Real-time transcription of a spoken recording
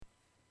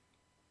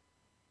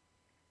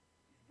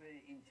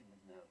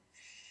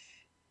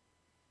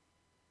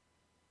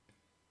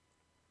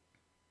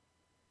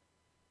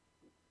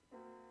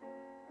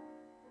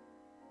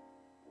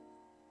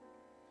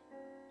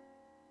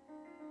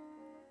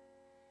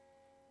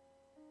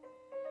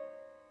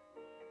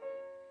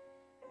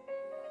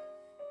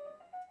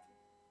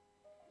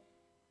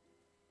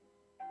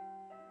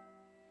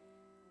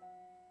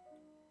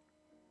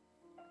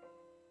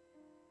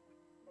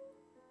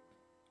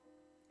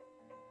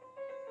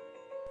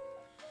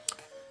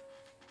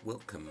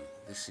Welcome.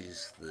 This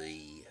is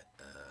the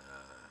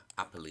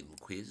upper limb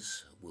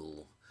quiz.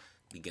 We'll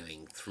be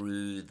going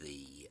through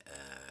the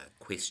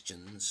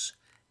questions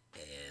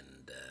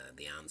and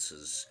the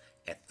answers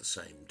at the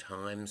same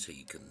time, so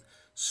you can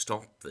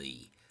stop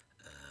the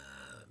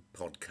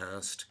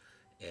podcast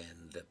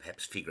and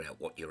perhaps figure out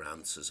what your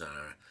answers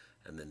are,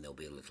 and then there'll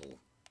be a little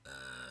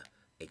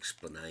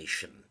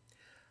explanation.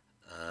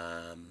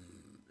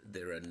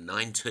 There are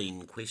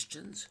 19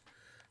 questions.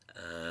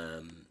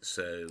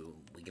 So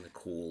we're going to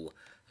call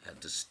a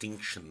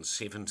distinction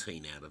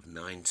 17 out of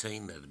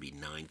 19, that'd be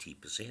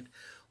 90%,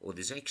 or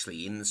there's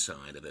actually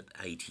inside of it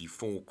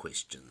 84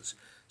 questions,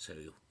 so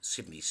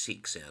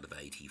 76 out of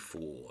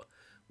 84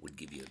 would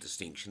give you a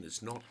distinction.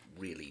 It's not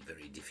really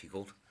very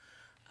difficult,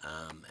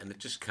 and it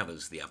just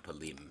covers the upper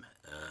limb.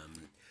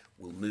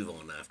 We'll move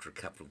on after a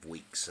couple of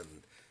weeks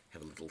and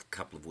have a little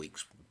couple of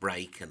weeks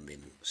break and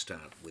then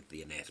start with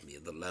the anatomy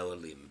of the lower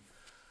limb.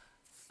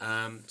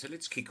 So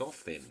let's kick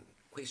off then.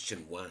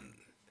 Question 1.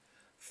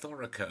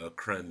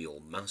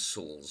 Thoracoacromial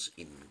muscles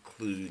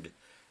include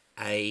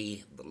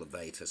A, the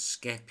levator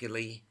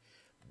scapulae,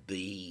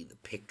 B, the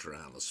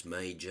pectoralis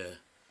major,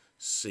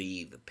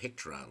 C, the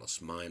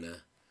pectoralis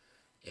minor,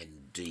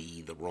 and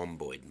D, the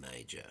rhomboid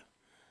major.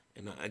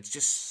 And I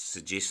just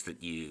suggest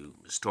that you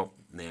stop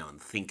now and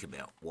think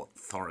about what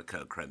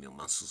thoracoacromial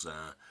muscles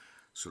are,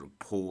 sort of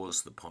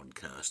pause the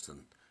podcast,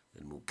 and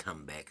then we'll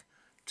come back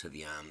to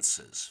the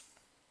answers.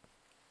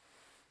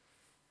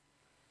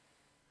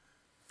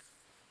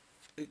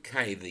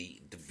 Okay,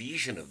 the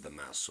division of the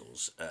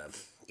muscles,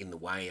 in the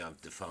way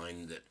I've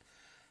defined it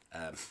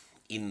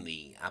in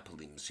the upper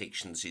limb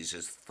sections, is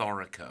as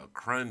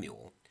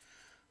thoracoacromial,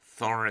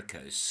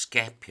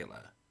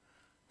 thoracoscapular,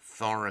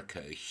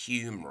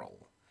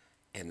 thoracohumeral,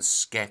 and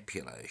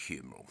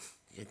scapulohumeral.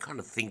 You kind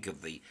of think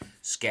of the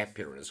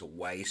scapula as a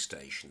way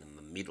station in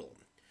the middle.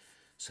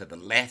 So the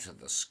latter,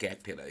 the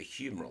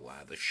scapulohumeral,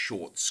 are the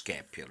short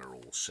scapula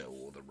also,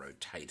 or the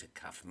rotator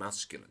cuff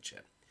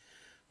musculature.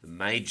 The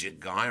major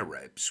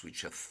gyropes,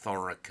 which are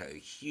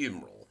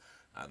thoracohumeral,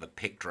 are the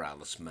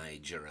pectoralis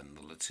major and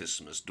the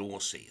latissimus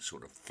dorsi,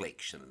 sort of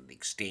flexion and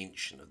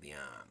extension of the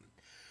arm.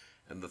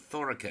 And the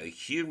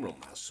thoracohumeral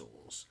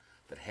muscles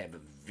that have a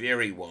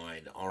very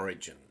wide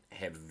origin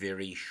have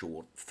very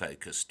short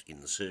focused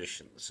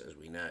insertions, as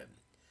we know.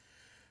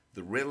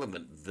 The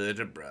relevant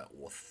vertebra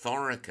or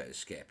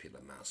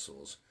thoracoscapular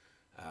muscles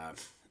are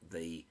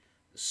the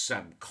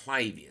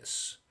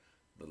subclavius,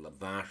 the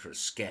levator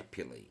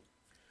scapulae,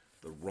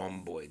 the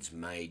rhomboids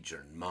major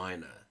and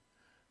minor,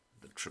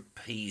 the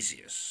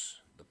trapezius,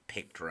 the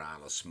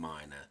pectoralis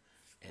minor,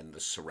 and the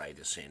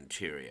serratus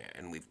anterior.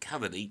 And we've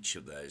covered each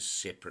of those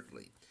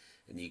separately.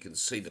 And you can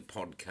see the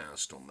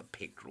podcast on the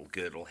pectoral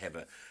girdle.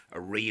 Have a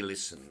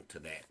re-listen to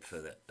that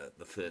for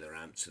the further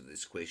answer to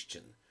this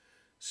question.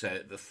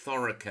 So the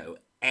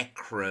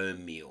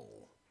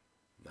thoracoacromial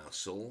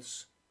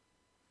muscles,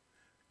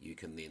 you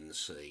can then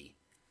see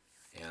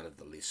out of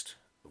the list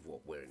of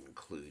what we're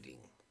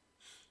including.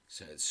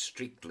 So it's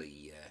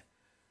strictly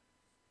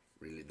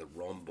really the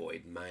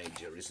rhomboid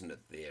major, isn't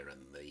it, there,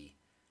 and the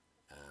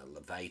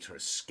levator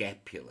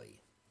scapulae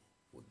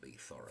would be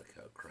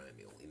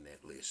thoracoacromial in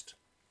that list.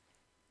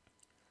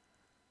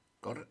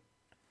 Got it?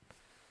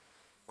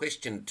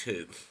 Question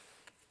 2.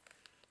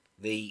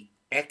 The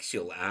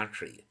axial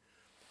artery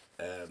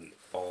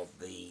of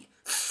the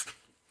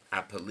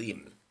upper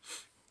limb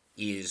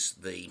is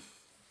the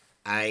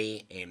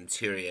A,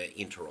 anterior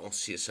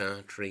interosseous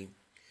artery,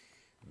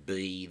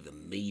 B, the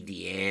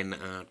median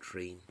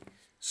artery,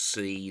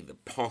 C, the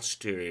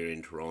posterior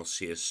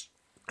interosseous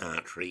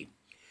artery,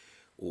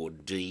 or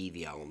D,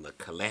 the ulnar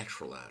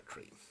collateral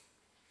artery.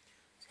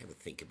 Let's have a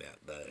think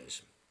about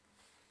those.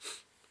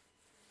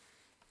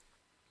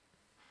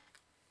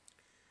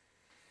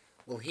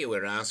 Well, here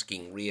we're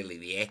asking really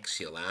the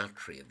axial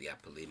artery of the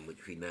upper limb,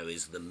 which we know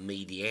is the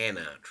median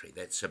artery.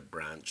 That's a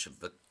branch of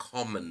the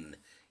common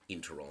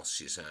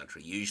interosseous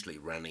artery, usually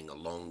running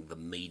along the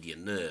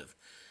median nerve.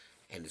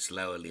 And its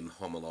lower limb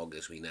homologue,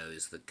 as we know,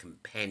 is the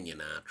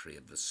companion artery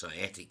of the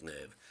sciatic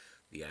nerve,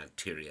 the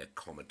arteria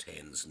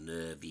comitans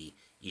nervi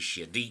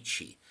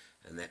ischiadici,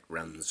 and that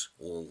runs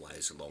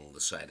always along the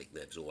sciatic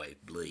nerves, always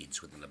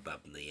bleeds with an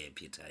above-knee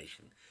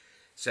amputation.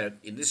 So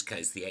in this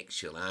case, the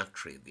axial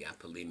artery of the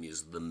upper limb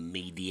is the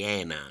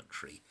median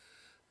artery,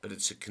 but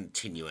it's a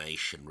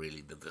continuation,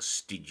 really, the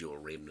vestigial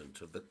remnant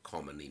of the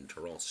common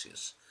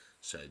interosseous.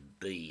 So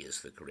B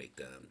is the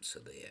correct answer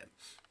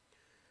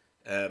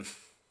there.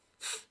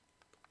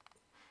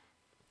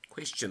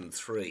 Question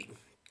 3.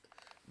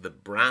 The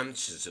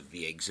branches of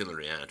the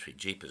axillary artery,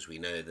 jeepers, we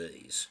know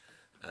these.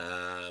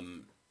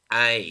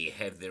 A,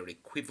 have their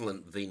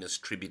equivalent venous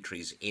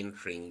tributaries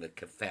entering the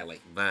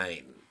cephalic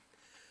vein.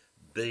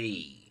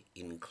 B,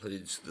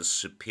 includes the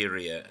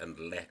superior and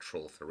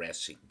lateral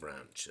thoracic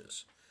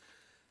branches.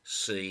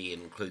 C,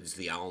 includes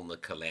the ulnar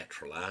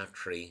collateral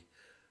artery.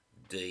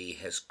 D,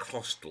 has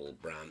costal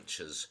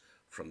branches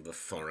from the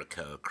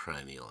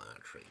thoracoacromial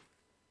artery.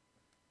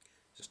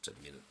 Just a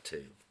minute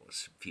to, or a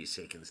few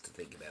seconds to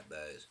think about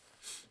those.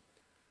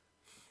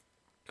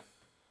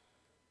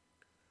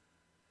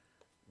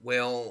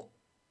 Well,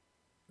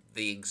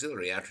 the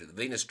axillary artery, the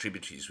venous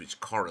tributaries which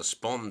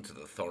correspond to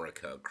the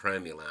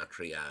thoracoacromial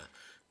artery are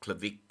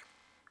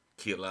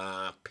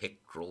clavicular,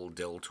 pectoral,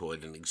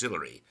 deltoid and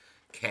axillary.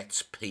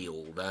 Cat's pee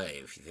all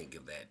day if you think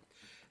of that.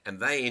 And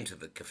they enter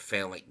the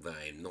cephalic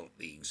vein, not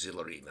the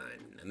axillary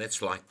vein. And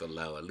that's like the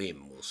lower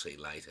limb, we'll see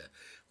later,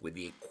 where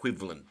the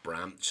equivalent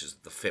branches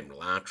of the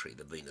femoral artery,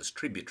 the venous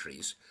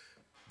tributaries,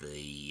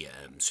 the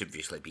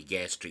superficial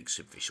epigastric,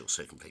 superficial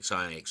circumflex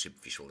iliac,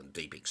 superficial and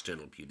deep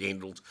external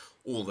pudendals,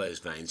 all those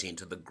veins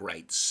enter the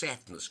great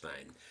saphenous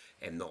vein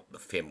and not the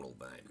femoral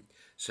vein.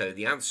 So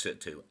the answer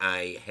to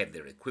A, have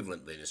their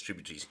equivalent venous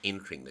tributaries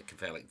entering the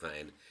cephalic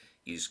vein,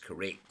 is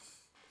correct.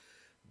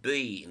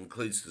 B,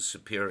 includes the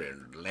superior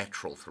and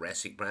lateral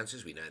thoracic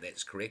branches. We know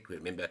that's correct.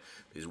 Remember,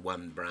 there's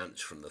one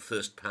branch from the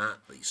first part,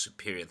 the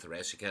superior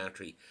thoracic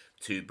artery,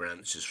 two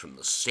branches from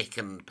the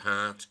second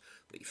part,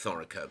 the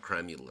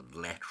thoracoacromial and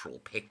lateral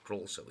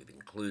pectoral, so we've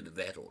included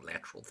that, or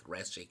lateral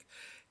thoracic,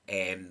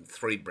 and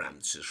three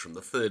branches from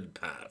the third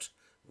part.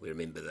 We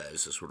remember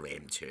those as sort of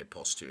anterior,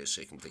 posterior,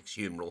 circumflex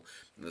humeral,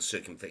 and the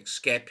circumflex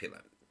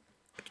scapular,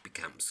 which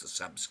becomes the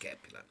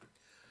subscapular.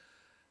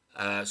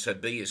 So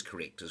B is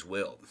correct as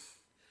well.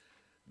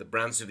 The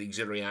branches of the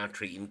axillary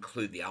artery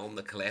include the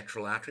ulnar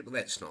collateral artery, but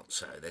that's not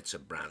so. That's a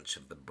branch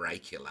of the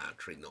brachial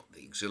artery, not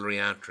the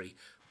axillary artery,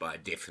 by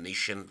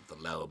definition, the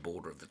lower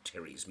border of the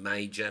teres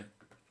major.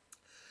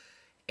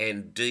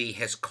 And D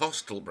has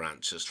costal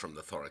branches from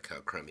the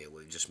thoracoacromial.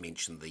 We just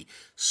mentioned the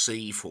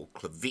C for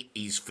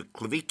is for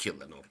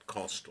clavicular, not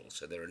costal,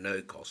 so there are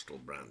no costal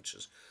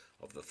branches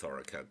of the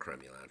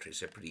thoracoacromial artery.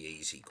 It's a pretty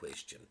easy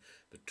question,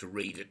 but to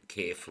read it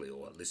carefully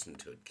or listen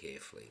to it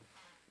carefully.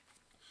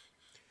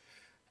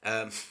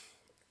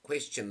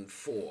 Question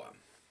 4.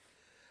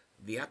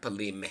 The upper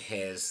limb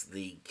has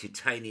the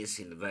cutaneous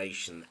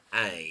innervation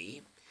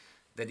A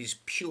that is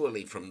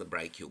purely from the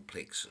brachial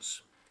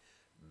plexus.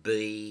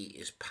 B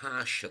is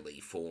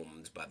partially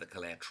formed by the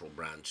collateral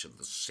branch of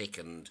the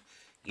second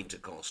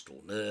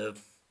intercostal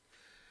nerve.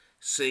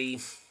 C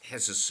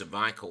has a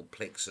cervical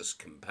plexus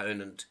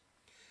component.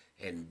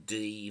 And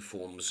D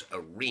forms a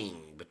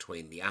ring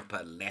between the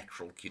upper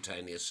lateral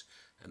cutaneous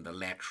and the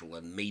lateral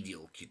and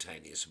medial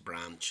cutaneous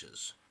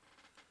branches.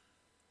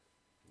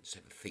 Let's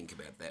have a think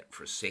about that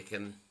for a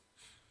second.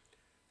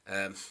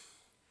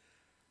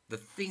 The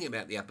thing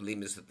about the upper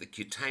limb is that the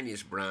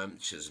cutaneous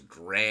branches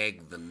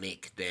drag the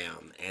neck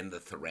down and the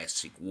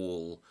thoracic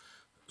wall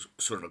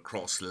sort of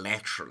across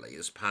laterally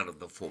as part of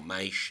the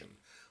formation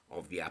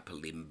of the upper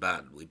limb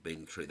bud. We've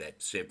been through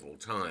that several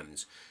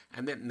times,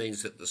 and that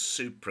means that the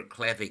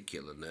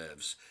supraclavicular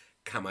nerves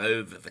come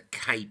over the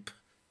cape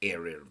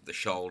area of the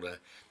shoulder,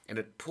 and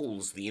it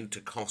pulls the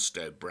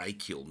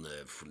intercostobrachial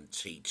nerve from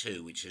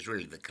T2, which is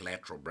really the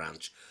collateral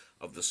branch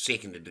of the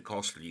second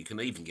intercostal. You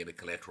can even get a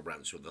collateral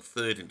branch of the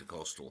third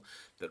intercostal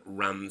that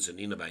runs and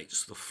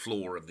innervates the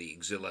floor of the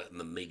axilla and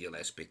the medial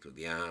aspect of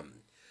the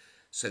arm.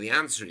 So the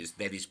answer is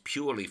that is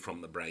purely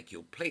from the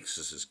brachial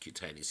plexus, as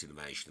cutaneous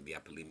innervation of the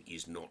upper limb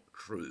is not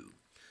true.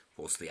 Of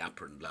course, the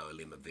upper and lower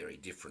limb are very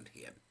different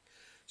here.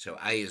 So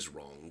A is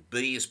wrong.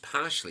 B is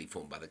partially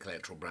formed by the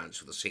collateral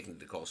branch of the second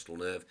intercostal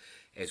nerve.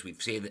 As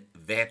we've said,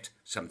 that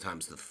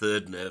sometimes the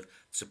third nerve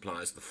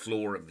supplies the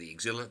floor of the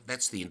axilla.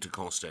 That's the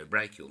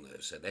intercostobrachial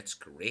nerve, so that's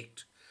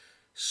correct.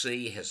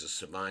 C has a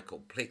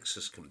cervical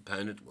plexus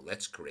component. Well,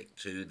 that's correct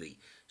too. The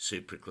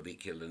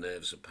supraclavicular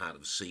nerves are part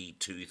of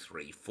C2,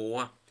 3,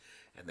 4,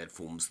 and that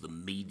forms the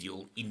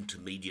medial,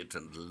 intermediate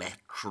and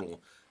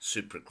lateral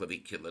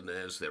supraclavicular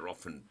nerves. They're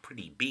often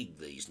pretty big,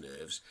 these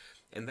nerves,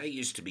 and they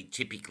used to be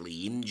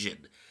typically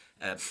injured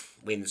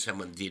when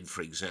someone did,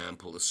 for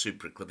example, a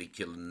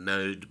supraclavicular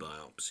node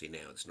biopsy.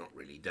 Now, it's not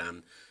really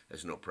done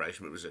as an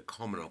operation, but it was a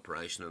common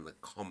operation and a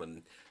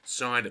common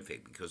side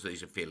effect because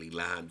these are fairly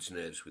large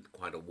nerves with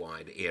quite a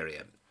wide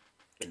area.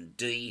 And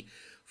D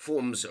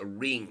forms a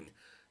ring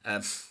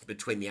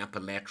between the upper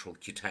lateral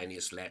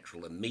cutaneous,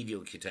 lateral and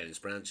medial cutaneous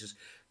branches.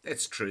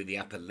 That's true. The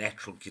upper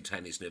lateral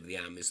cutaneous nerve of the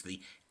arm is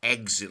the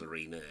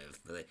axillary nerve.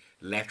 The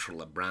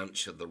lateral, a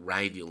branch of the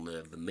radial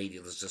nerve. The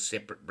medial is a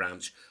separate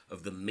branch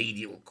of the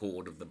medial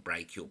cord of the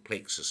brachial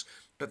plexus.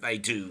 But they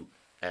do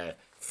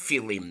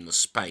fill in the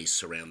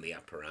space around the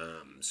upper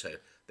arm. So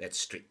that's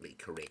strictly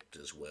correct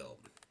as well.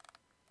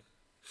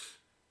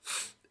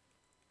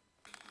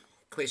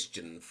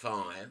 Question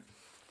 5.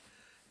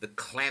 The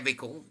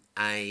clavicle,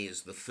 A,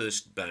 is the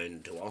first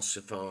bone to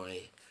ossify.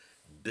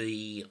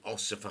 B,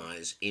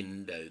 ossifies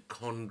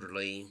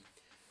endochondrally.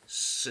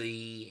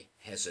 C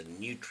has a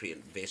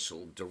nutrient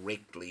vessel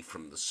directly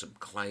from the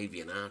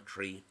subclavian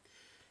artery,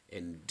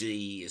 and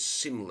D is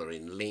similar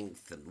in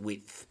length and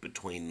width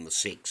between the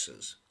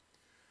sexes.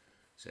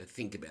 So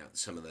think about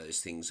some of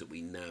those things that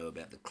we know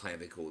about the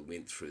clavicle. We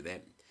went through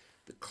that.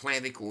 The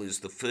clavicle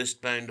is the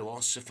first bone to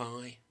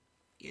ossify.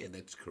 Yeah,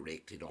 that's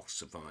correct. It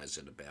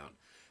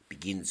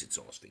begins its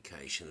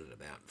ossification at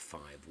about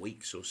 5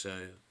 weeks or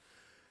so.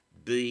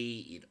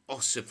 B, it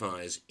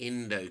ossifies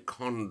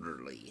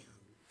endochondrally.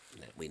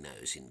 That we know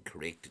is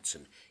incorrect. It's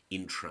an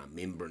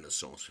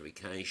intramembranous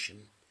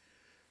ossification.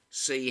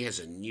 C has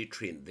a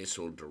nutrient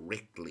vessel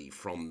directly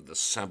from the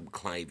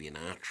subclavian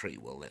artery.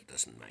 Well, that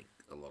doesn't make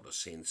a lot of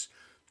sense.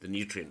 The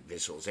nutrient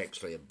vessel is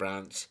actually a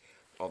branch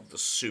of the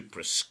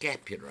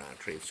suprascapular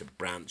artery. It's a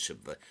branch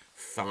of the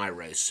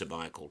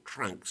thyrocervical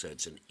trunk, so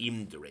it's an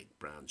indirect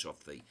branch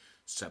of the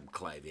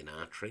subclavian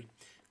artery.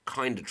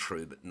 Kind of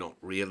true, but not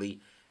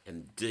really.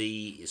 And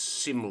D is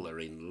similar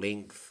in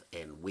length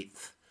and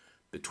width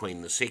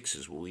between the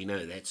sexes. Well, we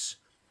know that's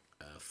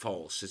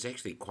false. It's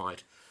actually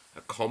quite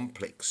a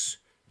complex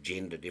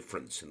gender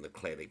difference in the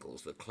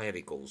clavicles. The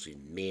clavicles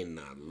in men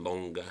are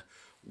longer,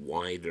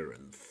 wider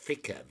and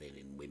thicker than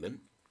in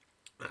women.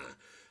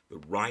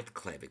 The right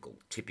clavicle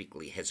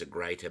typically has a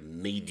greater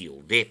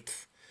medial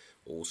depth,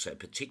 also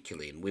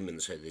particularly in women,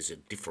 so there's a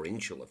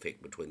differential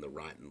effect between the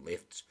right and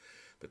lefts.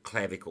 The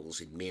clavicles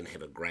in men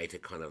have a greater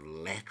kind of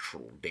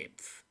lateral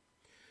depth.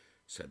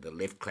 So the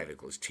left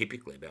clavicle is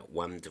typically about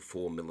 1 to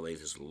 4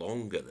 millimetres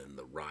longer than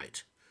the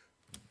right,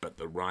 but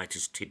the right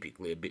is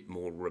typically a bit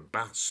more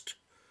robust.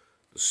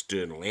 The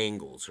sternal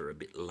angles are a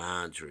bit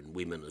larger in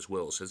women as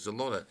well. So there's a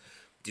lot of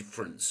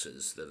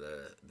differences that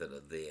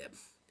are there.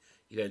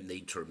 You don't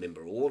need to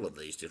remember all of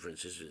these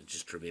differences,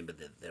 just remember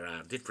that there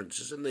are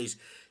differences, and these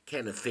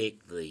can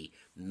affect the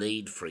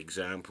need, for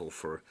example,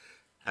 for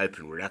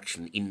open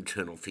reduction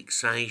internal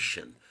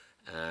fixation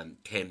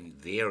can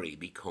vary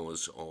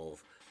because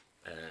of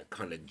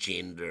kind of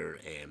gender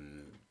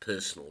and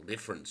personal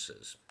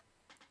differences,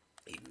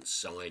 even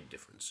side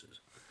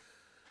differences.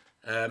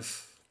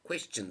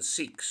 Question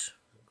 6.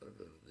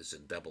 There's a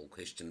double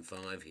question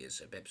 5 here,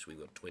 so perhaps we've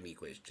got 20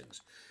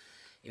 questions.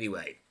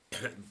 Anyway,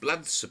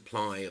 blood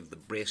supply of the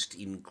breast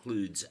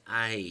includes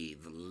A,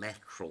 the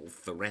lateral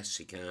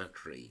thoracic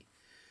artery,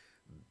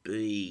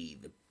 B,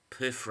 the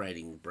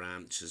perforating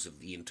branches of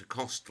the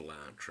intercostal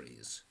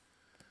arteries,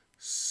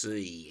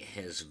 C,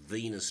 has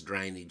venous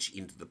drainage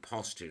into the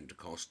posterior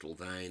intercostal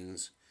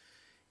veins,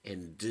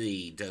 and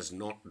D, does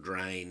not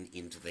drain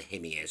into the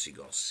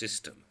hemiazygos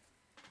system.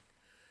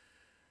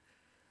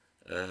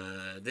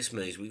 This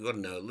means we've got to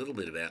know a little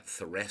bit about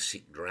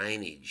thoracic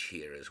drainage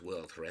here as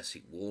well,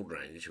 thoracic wall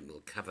drainage, and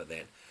we'll cover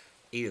that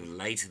either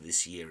later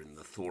this year in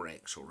the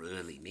thorax or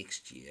early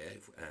next year,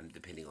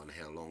 depending on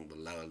how long the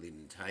lower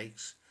limb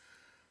takes.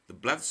 The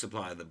blood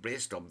supply of the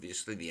breast,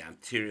 obviously, the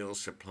arterial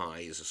supply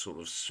is a sort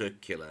of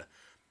circular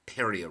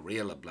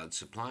periareolar blood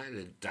supply.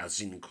 It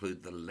does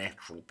include the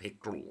lateral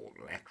pectoral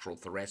or lateral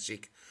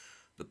thoracic.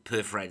 The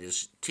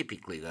perforators,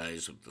 typically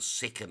those of the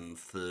second,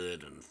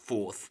 third and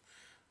fourth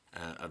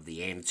of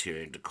the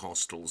anterior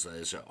intercostals.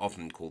 Those are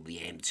often called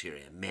the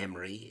anterior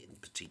mammary in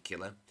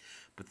particular,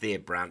 but they're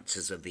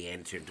branches of the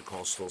anterior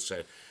intercostal,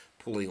 so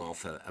pulling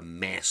off a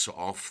mass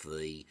off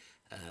the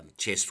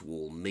chest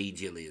wall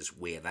medially is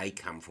where they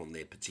come from.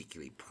 They're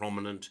particularly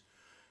prominent.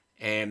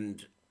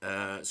 And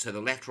so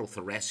the lateral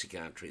thoracic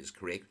artery is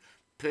correct.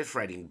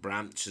 Perforating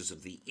branches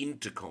of the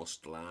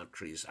intercostal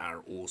arteries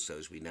are also,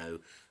 as we know,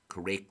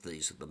 correct.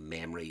 These are the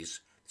mammaries,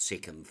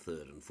 second,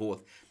 third and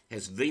fourth.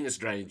 Has venous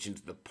drainage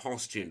into the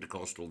posterior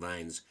intercostal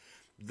veins.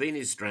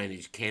 Venous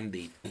drainage can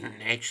be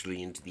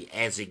actually into the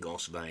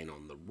azygos vein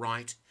on the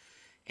right,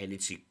 and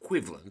its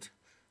equivalent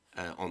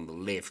on the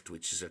left,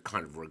 which is a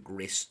kind of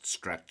regressed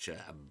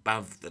structure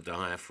above the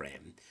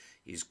diaphragm,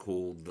 is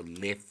called the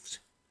left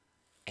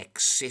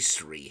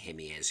accessory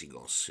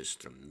hemiazygos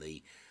system.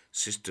 The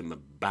system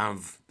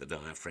above the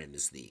diaphragm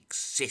is the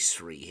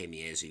accessory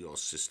hemiazygos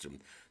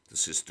system. The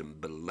system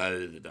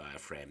below the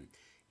diaphragm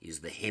is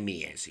the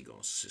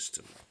hemiazygos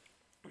system.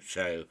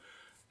 So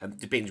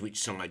depends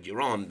which side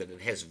you're on, but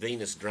it has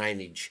venous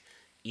drainage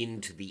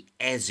into the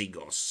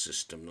azygos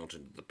system, not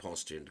into the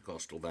posterior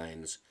intercostal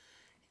veins,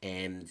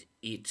 and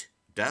it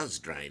does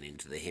drain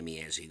into the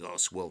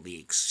hemiazygos, well, the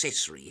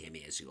accessory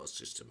hemiazygos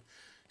system.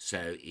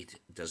 So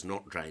it does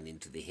not drain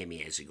into the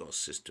hemiazygos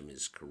system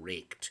is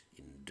correct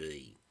in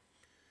D.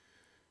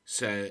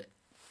 So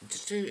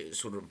just to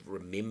sort of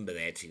remember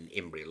that in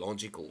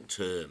embryological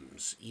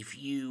terms, if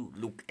you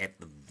look at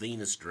the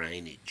venous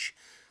drainage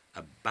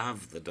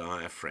above the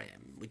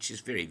diaphragm, which is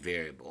very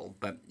variable,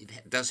 but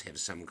it does have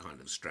some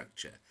kind of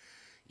structure,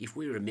 if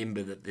we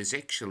remember that there's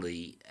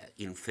actually,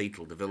 in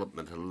fetal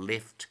development, a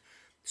left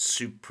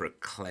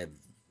superior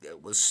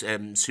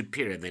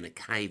vena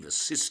cava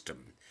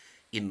system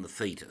in the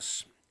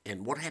fetus.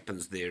 And what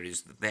happens there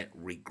is that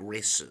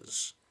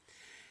regresses.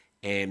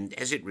 And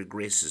as it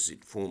regresses,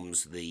 it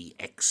forms the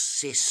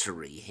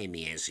accessory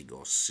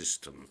hemiazygos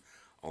system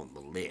on the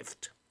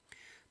left.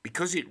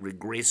 Because it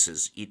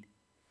regresses, it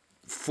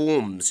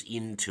forms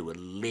into a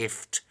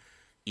left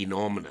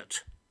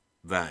innominate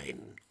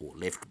vein, or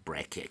left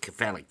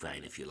brachiocephalic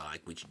vein, if you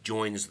like, which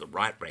joins the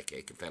right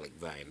brachiocephalic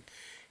vein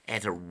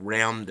at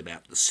around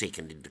about the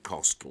second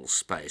intercostal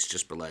space,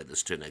 just below the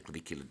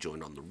sternoclavicular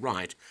joint on the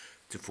right,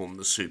 to form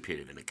the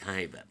superior vena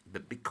cava.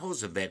 But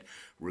because of that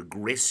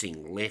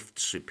regressing left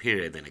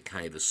superior vena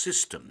cava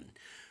system,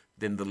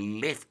 then the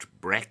left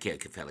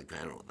brachiocephalic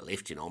vein, or the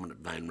left innominate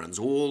vein, runs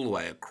all the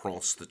way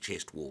across the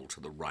chest wall to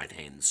the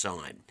right-hand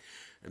side,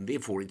 and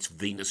therefore its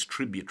venous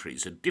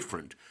tributaries are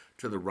different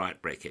to the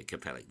right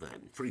brachiocephalic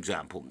vein. For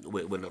example,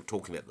 we're not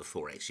talking about the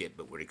thorax yet,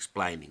 but we're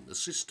explaining the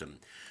system.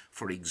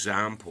 For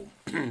example,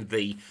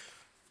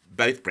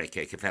 both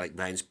brachiocephalic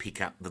veins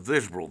pick up the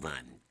vertebral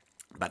vein,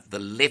 but the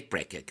left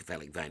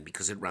brachiocephalic vein,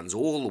 because it runs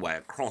all the way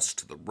across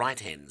to the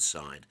right-hand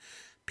side,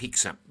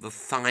 picks up the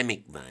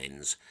thymic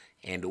veins,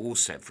 and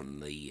also from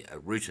the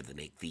root of the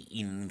neck, the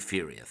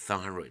inferior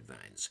thyroid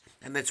veins.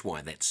 And that's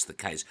why that's the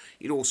case.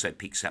 It also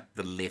picks up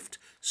the left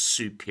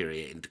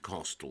superior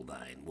intercostal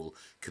vein. We'll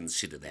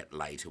consider that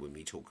later when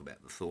we talk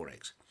about the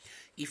thorax.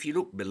 If you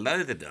look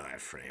below the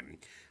diaphragm,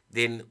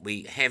 then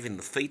we have in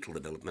the fetal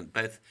development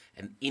both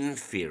an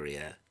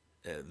inferior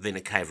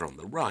vena cava on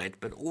the right,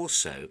 but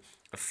also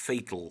a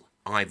fetal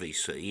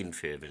IVC,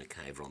 inferior vena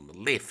cava, on the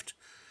left.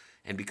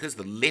 And because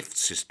the left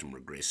system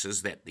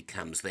regresses, that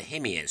becomes the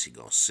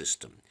hemiazygos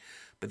system.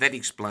 But that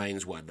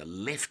explains why the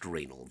left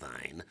renal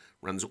vein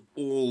runs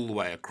all the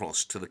way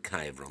across to the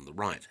cava on the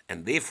right,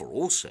 and therefore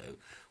also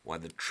why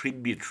the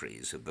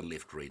tributaries of the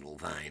left renal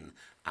vein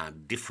are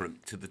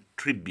different to the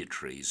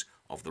tributaries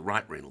of the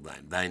right renal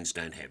vein. Veins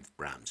don't have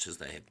branches,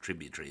 they have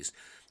tributaries.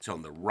 So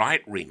on the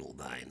right renal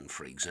vein,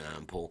 for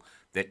example,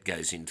 that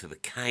goes into the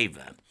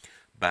cava,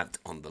 but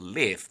on the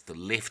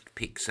left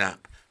picks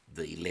up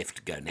the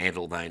left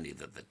gonadal vein,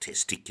 either the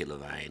testicular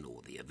vein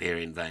or the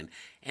ovarian vein,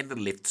 and the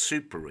left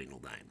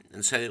suprarenal vein.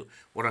 And so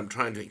what I'm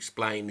trying to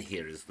explain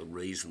here is the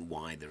reason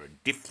why there are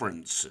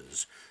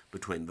differences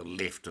between the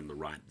left and the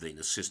right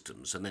venous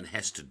systems, and that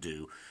has to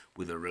do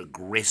with a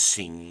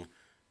regressing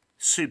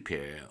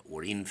superior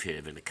or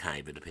inferior vena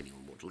cava, depending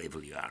on what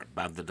level you are.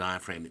 Above the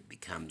diaphragm, it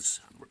becomes,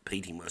 I'm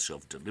repeating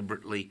myself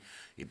deliberately,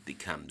 it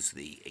becomes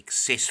the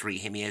accessory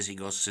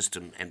hemiazygos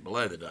system, and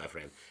below the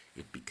diaphragm,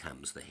 it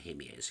becomes the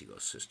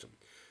hemiazygos system.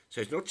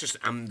 So it's not just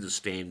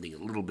understanding a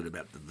little bit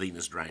about the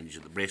venous drainage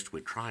of the breast,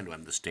 we're trying to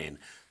understand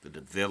the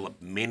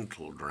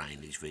developmental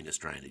drainage, venous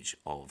drainage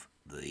of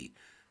the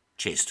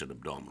chest and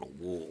abdominal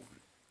wall.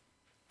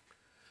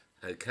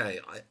 Okay,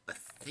 I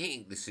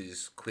think this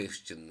is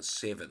question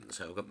 7,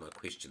 so I've got my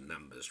question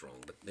numbers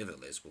wrong, but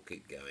nevertheless we'll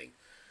keep going.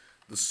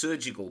 The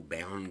surgical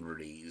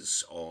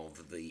boundaries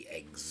of the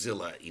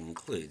axilla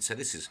include, so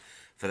this is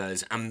for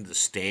those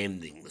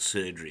understanding the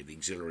surgery of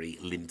axillary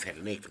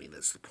lymphadenectomy,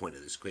 that's the point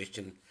of this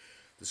question.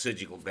 The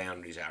surgical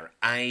boundaries are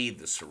A,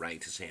 the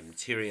serratus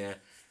anterior,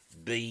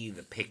 B,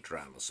 the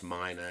pectoralis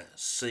minor,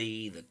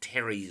 C, the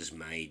teres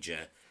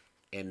major,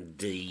 and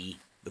D,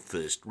 the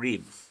first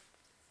rib.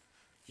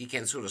 You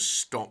can sort of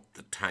stop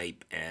the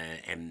tape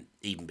and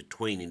even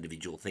between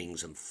individual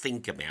things and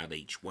think about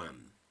each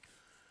one.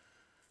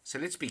 So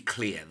let's be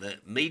clear, the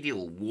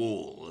medial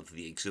wall of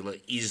the axilla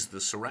is the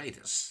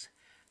serratus.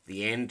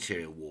 The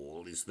anterior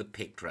wall is the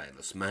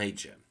pectoralis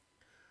major.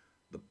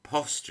 The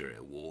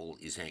posterior wall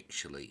is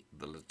actually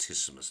the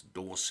latissimus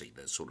dorsi,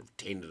 the sort of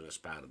tendinous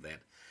part of that,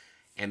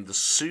 and the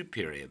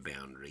superior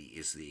boundary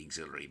is the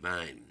axillary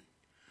vein.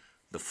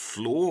 The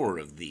floor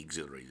of the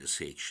axillary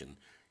dissection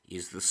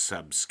is the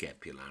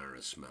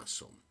subscapularis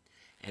muscle,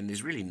 and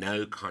there's really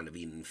no kind of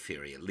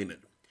inferior limit.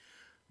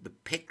 The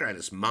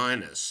pectoralis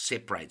minor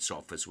separates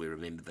off, as we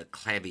remember, the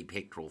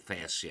clavipectoral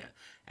fascia,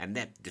 and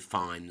that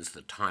defines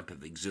the type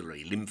of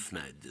axillary lymph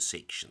node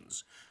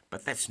dissections,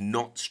 but that's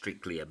not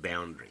strictly a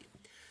boundary.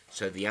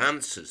 So the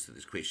answers to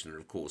this question are,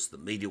 of course, the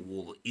medial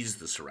wall is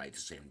the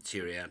serratus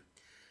anterior,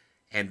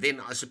 and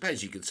then I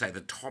suppose you could say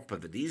the top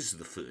of it is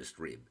the first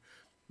rib,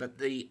 but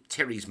the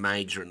teres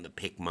major and the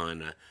pec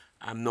minor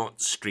are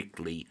not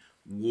strictly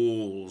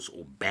walls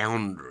or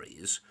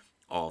boundaries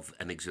of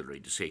an axillary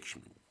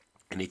dissection.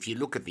 And if you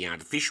look at the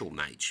artificial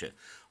nature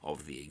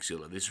of the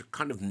axilla, there's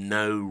kind of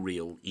no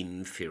real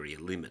inferior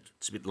limit.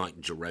 It's a bit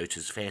like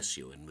Gerota's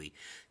fascia. When we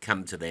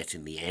come to that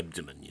in the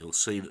abdomen, you'll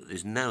see that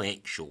there's no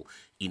actual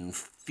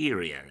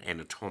inferior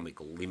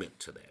anatomical limit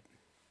to that.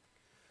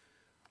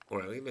 All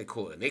right, we're going to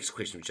call it the next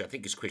question, which I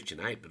think is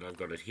question 8, but I've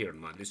got it here on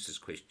my list as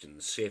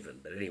question 7.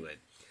 But anyway,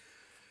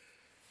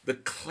 the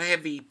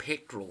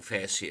clavipectoral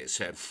fascia,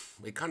 so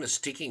we're kind of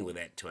sticking with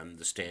that to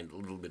understand a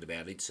little bit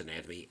about its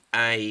anatomy.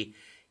 A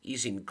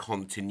is in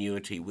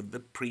continuity with the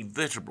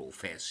prevertebral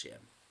fascia.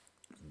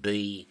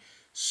 B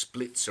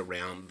splits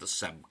around the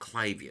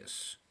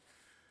subclavius.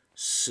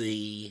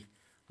 C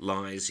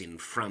lies in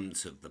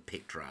front of the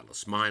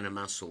pectoralis minor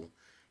muscle,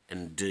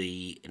 and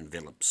D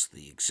envelops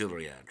the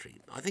axillary artery.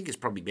 I think it's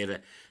probably better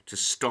to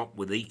stop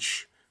with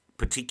each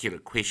particular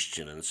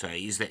question and say,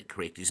 is that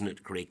correct, isn't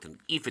it correct, and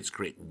if it's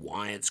correct,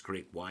 why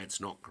it's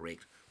not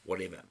correct,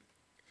 whatever.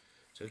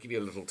 So I'll give you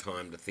a little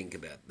time to think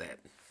about that.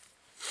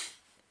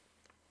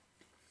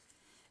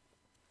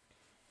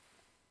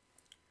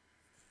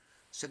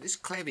 So this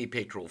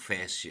clavipectoral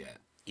fascia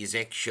is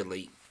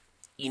actually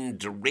in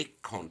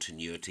direct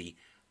continuity,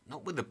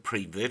 not with the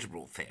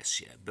prevertebral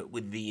fascia, but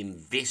with the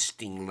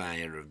investing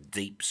layer of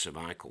deep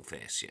cervical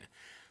fascia.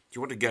 If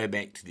you want to go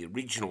back to the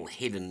original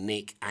head and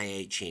neck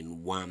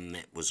AHN1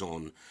 that was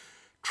on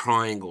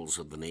triangles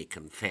of the neck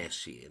and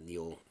fascia, and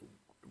you'll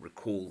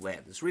recall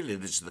that.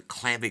 There's the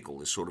clavicle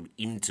is sort of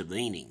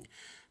intervening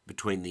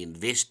between the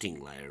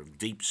investing layer of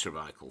deep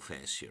cervical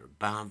fascia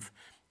above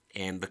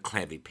and the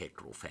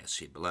clavipectoral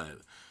fascia below.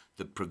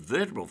 The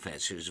prevertebral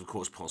fascia is, of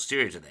course,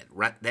 posterior to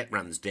that. That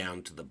runs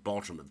down to the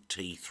bottom of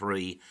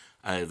T3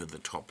 over the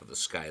top of the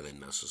scalene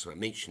muscle. So I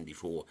mentioned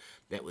before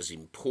that was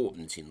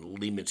important in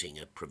limiting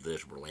a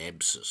prevertebral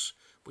abscess,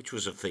 which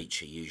was a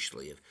feature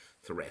usually of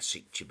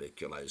thoracic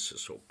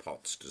tuberculosis or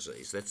Pott's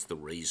disease. That's the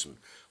reason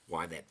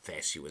why that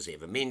fascia was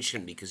ever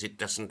mentioned, because it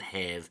doesn't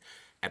have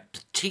a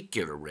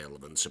particular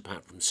relevance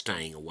apart from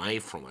staying away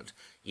from it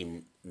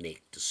in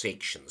neck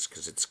dissections,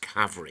 because it's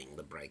covering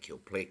the brachial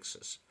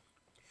plexus.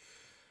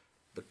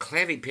 The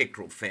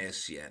clavipectoral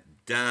fascia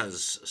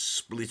does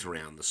split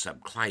around the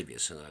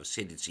subclavius, and I've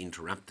said it's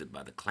interrupted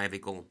by the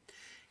clavicle,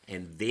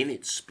 and then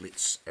it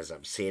splits, as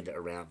I've said,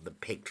 around the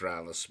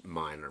pectoralis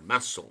minor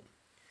muscle.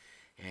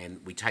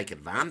 And we take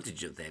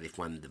advantage of that if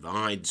one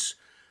divides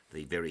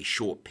the very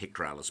short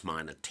pectoralis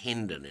minor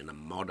tendon in a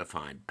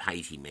modified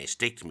Patey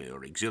mastectomy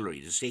or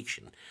axillary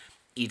dissection.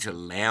 It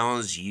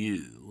allows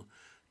you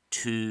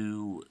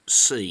to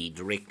see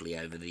directly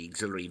over the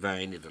axillary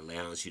vein. It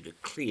allows you to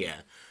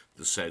clear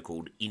the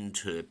so-called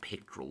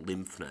interpectoral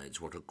lymph nodes,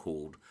 what are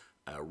called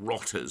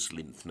Rotter's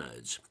lymph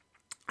nodes.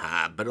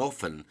 But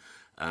often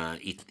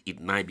it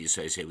may be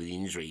associated with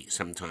injury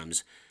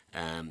sometimes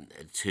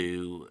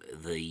to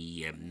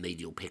the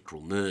medial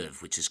pectoral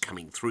nerve, which is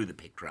coming through the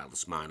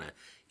pectoralis minor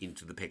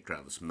into the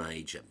pectoralis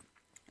major.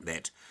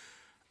 That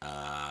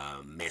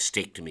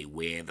mastectomy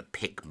where the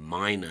pec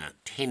minor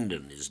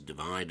tendon is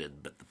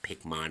divided but the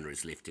pec minor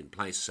is left in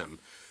place. Some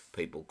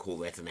people call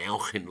that an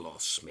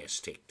Auchinlesch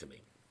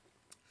mastectomy.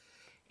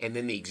 And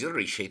then the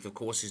axillary sheath, of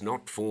course, is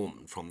not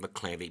formed from the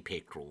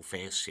clavipectoral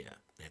fascia.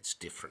 That's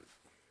different.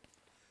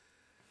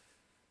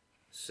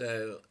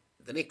 So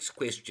the next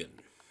question.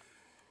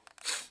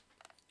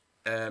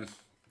 The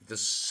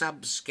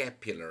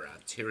subscapular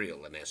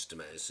arterial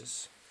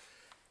anastomosis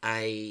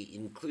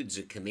includes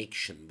a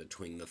connection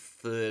between the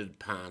third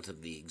part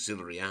of the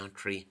axillary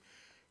artery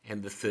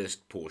and the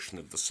first portion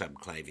of the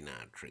subclavian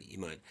artery. You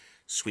might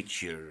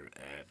switch your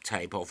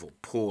tape off or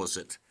pause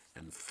it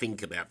and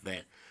think about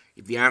that.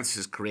 If the answer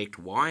is correct,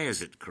 why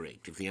is it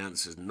correct? If the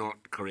answer is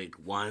not correct,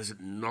 why is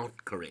it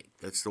not correct?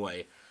 That's the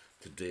way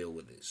to deal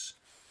with this.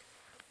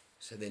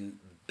 So then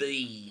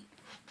B,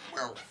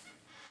 well,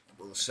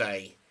 we'll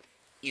say,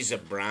 is a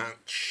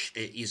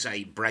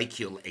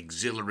brachial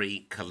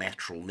axillary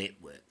collateral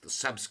network. The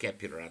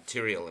subscapular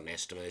arterial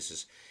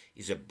anastomosis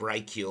is a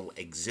brachial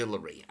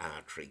axillary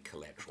artery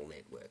collateral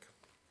network.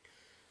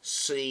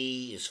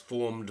 C is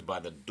formed by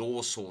the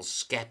dorsal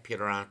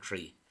scapular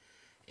artery,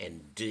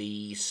 and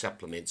D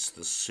supplements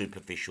the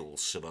superficial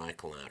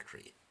cervical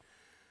artery.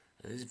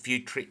 There's a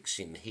few tricks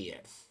in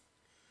here.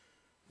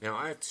 Now,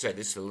 I have to say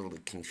this is a little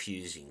bit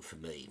confusing for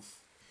me.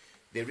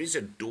 There is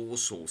a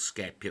dorsal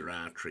scapular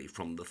artery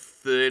from the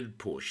third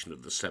portion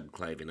of the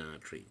subclavian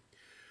artery,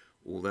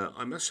 although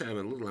I must say I'm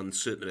a little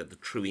uncertain about the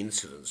true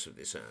incidence of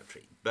this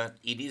artery, but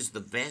it is the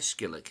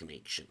vascular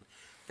connection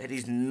that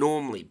is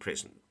normally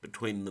present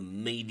between the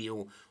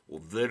medial or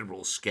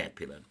vertebral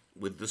scapula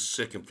with the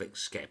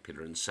circumflex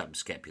scapular and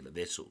subscapular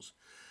vessels.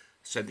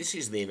 So this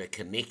is then a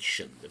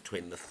connection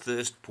between the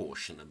first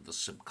portion of the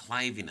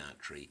subclavian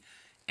artery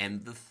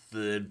and the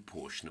third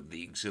portion of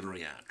the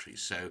axillary artery.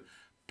 So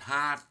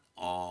part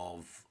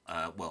of,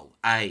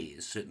 A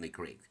is certainly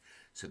correct.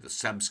 So the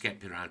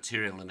subscapular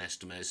arterial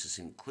anastomosis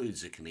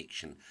includes a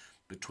connection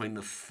between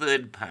the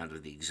third part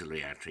of the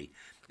axillary artery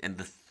and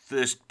the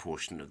first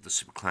portion of the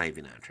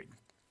subclavian artery.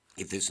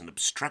 If there's an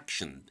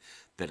obstruction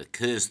that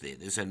occurs there,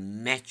 there's a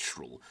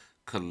natural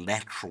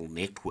collateral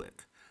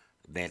network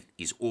that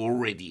is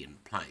already in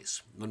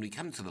place. When we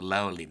come to the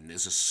lower limb,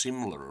 there's a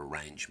similar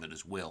arrangement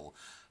as well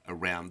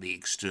around the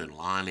external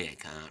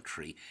iliac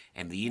artery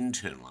and the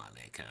internal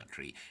iliac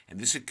artery, and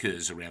this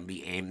occurs around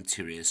the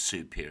anterior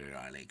superior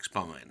iliac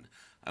spine.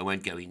 I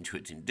won't go into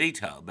it in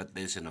detail, but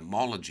there's an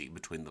homology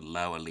between the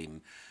lower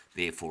limb,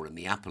 therefore, and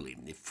the upper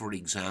limb. If, for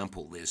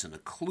example, there's an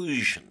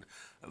occlusion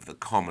of the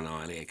common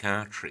iliac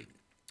artery,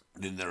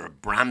 then there are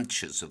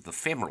branches of the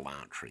femoral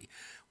artery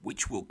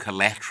which will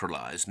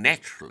collateralize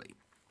naturally,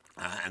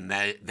 and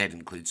that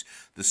includes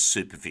the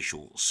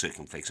superficial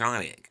circumflex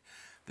iliac.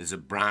 There's a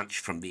branch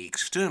from the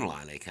external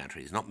iliac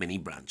artery. There's not many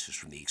branches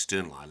from the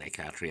external iliac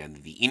artery,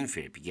 only the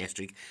inferior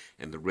epigastric,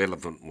 and the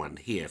relevant one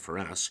here for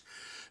us,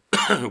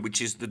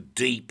 which is the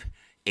deep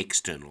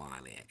external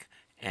iliac,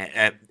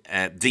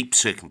 deep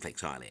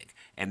circumflex iliac.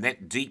 And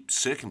that deep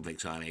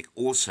circumflex iliac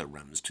also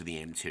runs to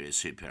the anterior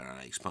superior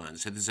iliac spine.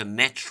 So there's a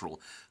natural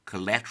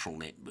collateral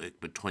network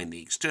between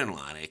the external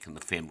iliac and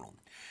the femoral.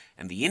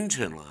 And the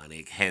internal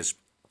iliac has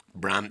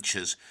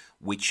branches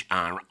which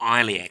are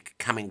iliac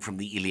coming from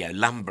the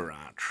iliolumbar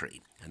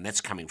artery, and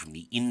that's coming from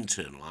the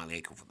internal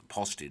iliac or from the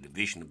posterior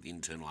division of the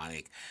internal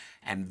iliac,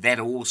 and that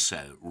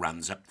also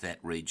runs up that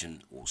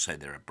region. Also,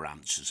 there are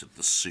branches of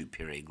the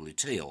superior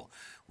gluteal,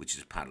 which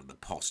is part of the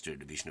posterior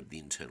division of the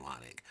internal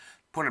iliac.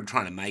 The point I'm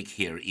trying to make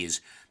here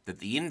is that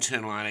the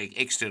internal iliac,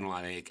 external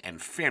iliac,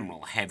 and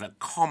femoral have a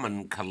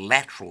common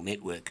collateral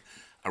network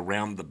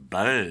around the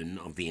bone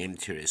of the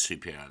anterior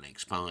superior iliac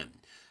spine.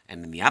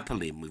 And in the upper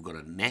limb, we've got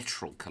a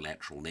natural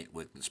collateral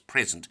network that's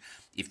present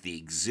if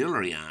the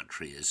axillary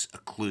artery is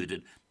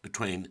occluded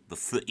between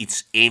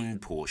its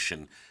end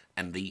portion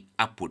and the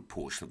upward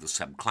portion of the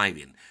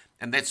subclavian.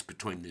 And that's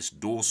between this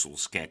dorsal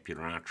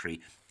scapular artery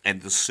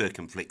and the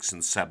circumflex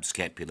and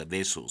subscapular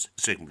vessels,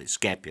 circumflex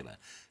scapular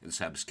and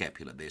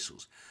subscapular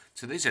vessels.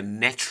 So these are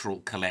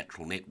natural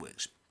collateral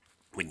networks.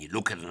 When you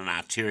look at an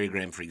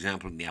arteriogram, for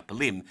example, in the upper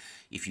limb,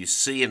 if you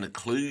see an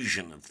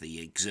occlusion of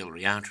the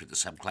axillary artery, the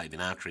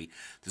subclavian artery,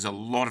 there's a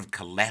lot of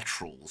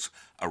collaterals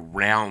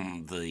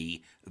around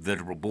the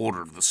vertebral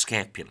border of the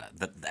scapula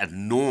that are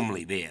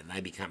normally there.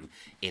 They become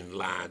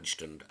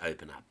enlarged and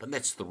open up, and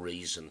that's the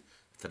reason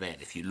for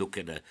that. If you look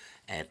at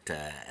an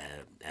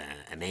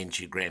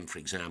angiogram, for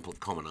example,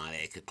 of common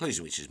iliac occlusion,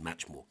 which is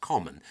much more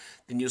common,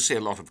 then you'll see a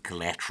lot of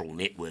collateral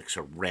networks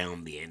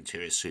around the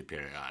anterior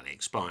superior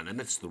iliac spine, and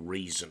that's the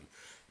reason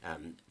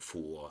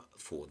for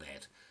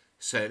that.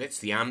 So that's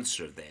the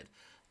answer of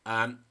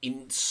that.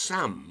 In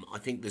some, I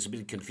think there's a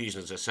bit of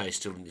confusion, as I say,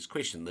 still in this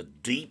question. The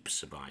deep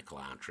cervical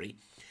artery,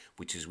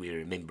 which, as we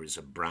remember, is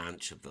a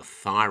branch of the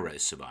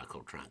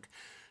thyrocervical trunk,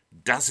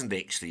 doesn't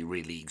actually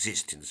really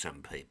exist in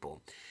some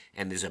people,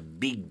 and there's a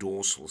big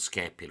dorsal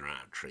scapular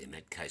artery, in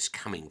that case,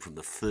 coming from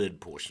the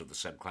third portion of the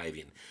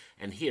subclavian.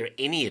 And here,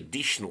 any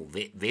additional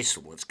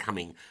vessel that's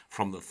coming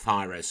from the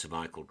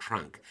thyrocervical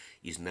trunk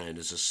is known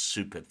as a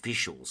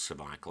superficial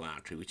cervical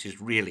artery, which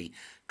is really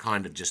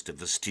kind of just a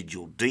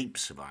vestigial deep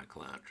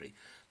cervical artery.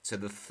 So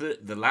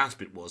the last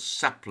bit was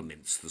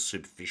supplements the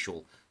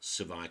superficial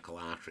cervical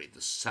artery,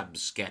 the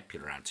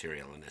subscapular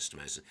arterial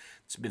anastomosis.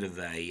 It's a bit of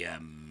a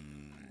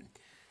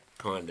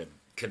kind of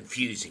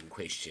confusing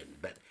question,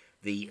 but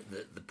the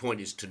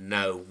point is to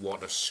know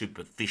what a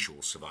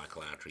superficial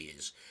cervical artery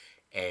is,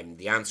 and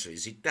the answer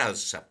is it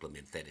does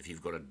supplement that. If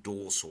you've got a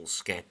dorsal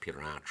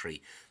scapular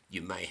artery,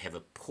 you may have a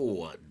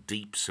poor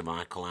deep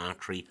cervical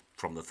artery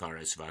from the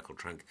thyrocervical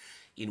trunk,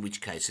 in which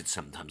case it's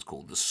sometimes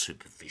called the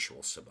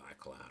superficial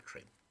cervical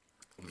artery.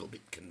 A little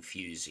bit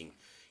confusing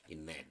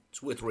in that.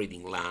 It's worth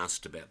reading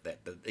last about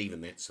that, but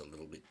even that's a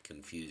little bit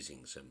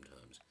confusing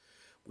sometimes.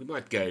 We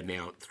might go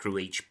now through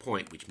each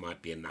point, which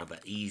might be another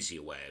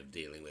easier way of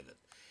dealing with it.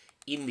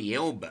 In the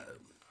elbow,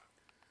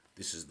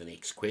 this is the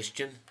next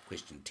question,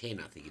 question 10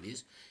 I think it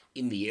is.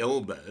 In the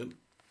elbow,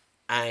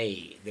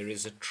 there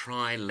is a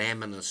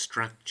trilaminar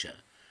structure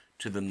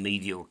to the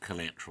medial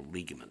collateral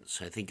ligament.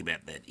 So think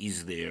about that.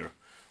 Is there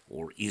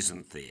or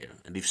isn't there?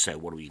 And if so,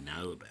 what do we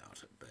know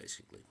about it,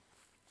 basically?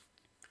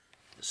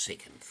 A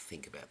second,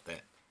 think about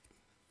that.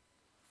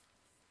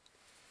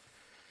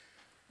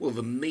 Well,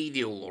 the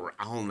medial or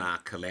ulnar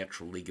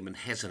collateral ligament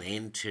has an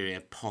anterior,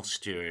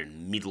 posterior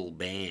and middle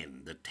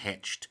band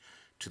attached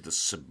to the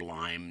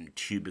sublime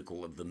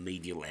tubercle of the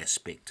medial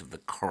aspect of the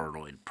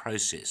coronoid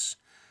process.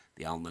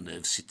 The ulnar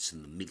nerve sits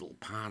in the middle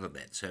part of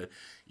that. So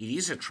it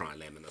is a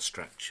trilaminar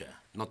structure,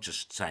 not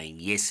just saying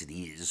yes it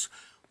is.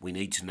 We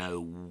need to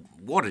know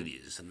what it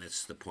is, and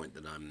that's the point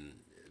that I'm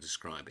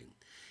describing.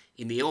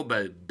 In the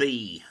elbow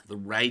B, the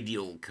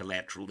radial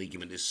collateral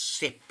ligament is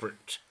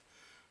separate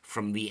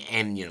from the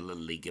annular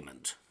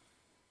ligament.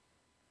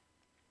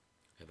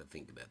 Have a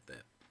think about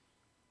that.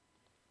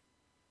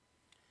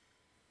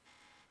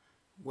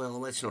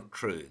 Well, that's not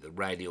true. The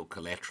radial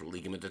collateral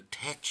ligament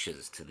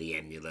attaches to the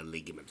annular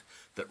ligament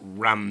that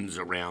runs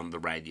around the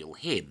radial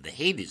head. The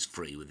head is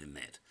free within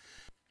that.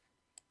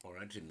 All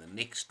right, in the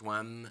next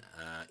one,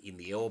 in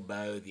the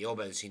elbow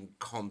is in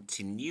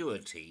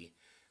continuity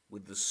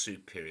with the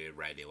superior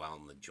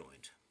radioulnar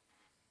joint.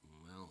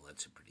 Well,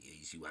 that's a pretty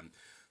easy one.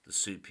 The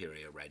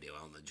superior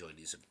radioulnar joint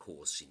is, of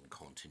course, in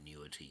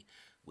continuity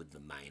with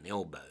the main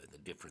elbow. The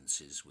difference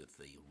is with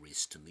the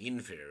wrist and the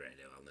inferior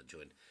radioulnar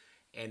joint.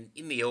 And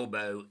in the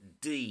elbow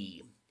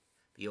D,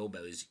 the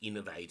elbow is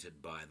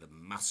innervated by the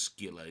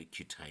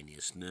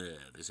musculocutaneous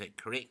nerve. Is that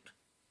correct?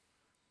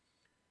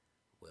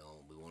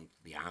 Well, we want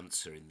the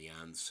answer in the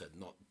answer,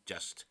 not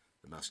just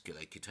the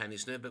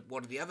musculocutaneous nerve, but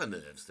what are the other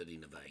nerves that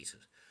innervate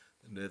it?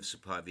 The nerve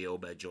supply of the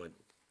elbow joint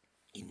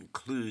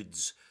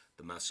includes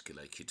the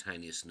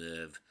musculocutaneous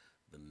nerve,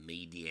 the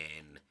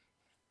median,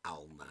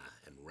 ulnar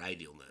and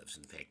radial nerves.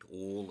 In fact,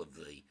 all of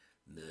the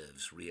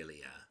nerves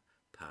really are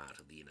part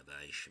of the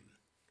innervation.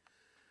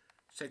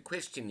 So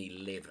question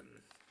 11.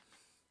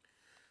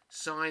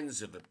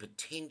 Signs of a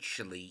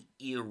potentially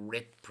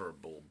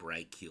irreparable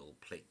brachial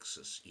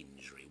plexus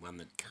injury, one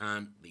that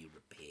can't be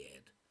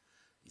repaired,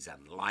 is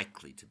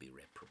unlikely to be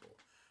reparable.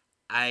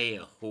 A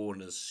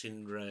Horner's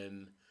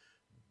syndrome.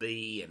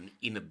 B, an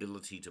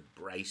inability to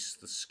brace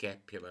the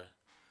scapula.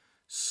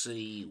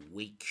 C,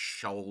 weak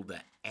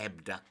shoulder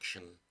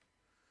abduction.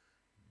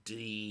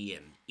 D,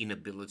 an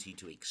inability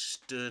to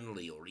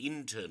externally or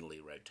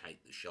internally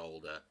rotate the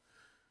shoulder.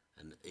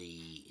 And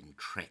E,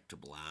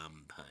 intractable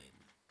arm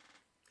pain.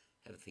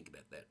 Have a think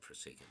about that for a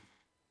second.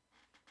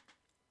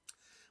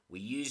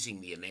 We're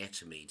using the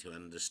anatomy to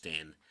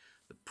understand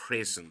the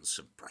presence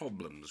of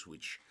problems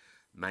which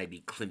may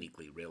be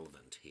clinically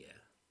relevant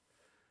here.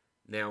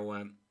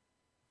 Now,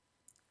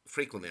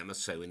 frequently, I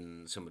must say,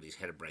 when somebody's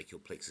had a brachial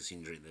plexus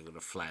injury and they've got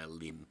a flail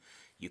limb,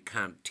 you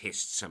can't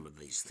test some of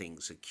these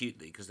things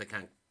acutely because they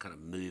can't kind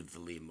of move the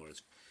limb, or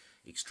it's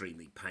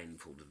extremely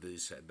painful to do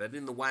so. But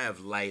in the way I've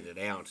laid it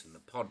out in the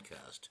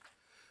podcast,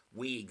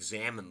 we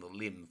examine the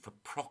limb for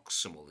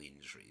proximal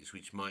injuries,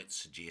 which might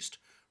suggest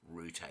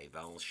root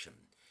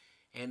avulsion.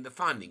 And the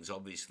findings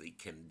obviously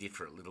can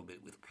differ a little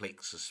bit with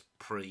plexus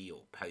pre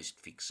or post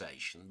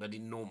fixation, but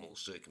in normal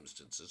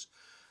circumstances,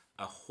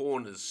 a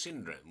Horner's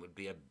syndrome would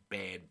be a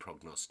bad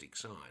prognostic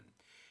sign,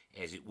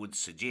 as it would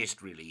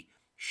suggest really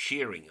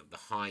shearing of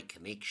the high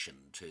connection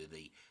to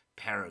the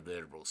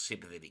paravertebral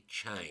sympathetic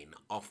chain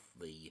off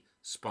the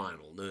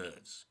spinal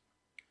nerves.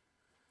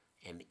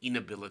 An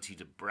inability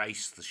to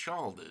brace the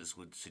shoulders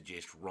would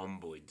suggest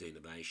rhomboid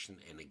denervation,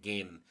 and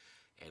again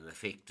an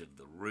effect of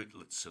the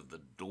rootlets of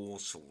the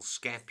dorsal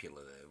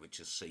scapula, which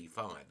is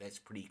C5. That's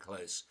pretty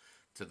close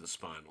to the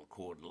spinal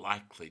cord,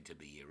 likely to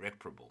be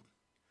irreparable.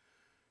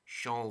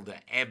 Shoulder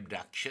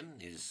abduction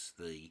is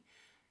the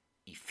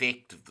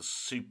effect of the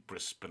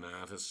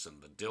supraspinatus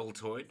and the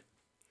deltoid,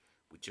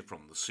 which are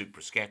from the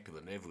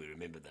suprascapular nerve. We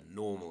remember the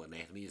normal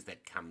anatomy is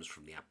that comes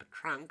from the upper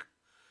trunk,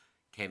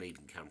 can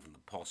even come from the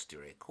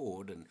posterior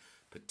cord, and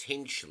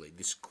potentially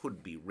this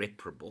could be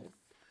reparable.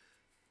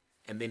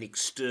 And then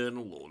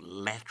external or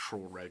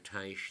lateral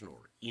rotation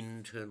or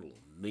internal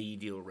or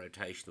medial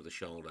rotation of the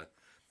shoulder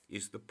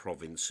is the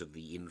province of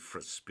the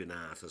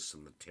infraspinatus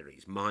and the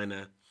teres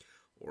minor,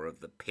 or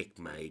of the pec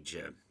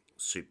major,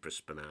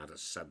 supraspinatus,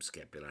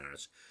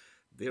 subscapularis.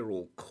 They're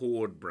all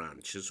cord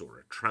branches or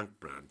a trunk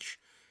branch,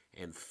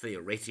 and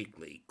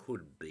theoretically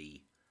could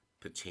be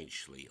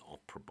potentially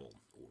operable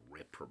or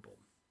reparable.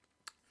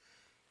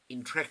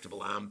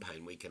 Intractable arm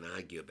pain we can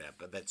argue about,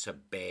 but that's a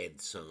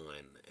bad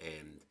sign,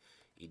 and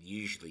it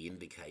usually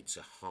indicates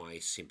a high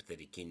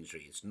sympathetic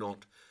injury. It's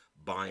not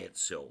by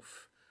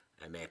itself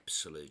an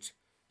absolute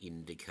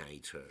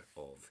indicator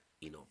of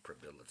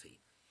inoperability.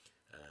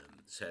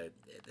 So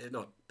they're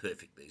not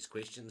perfect, these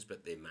questions,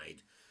 but they're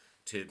made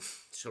to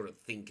sort of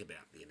think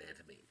about the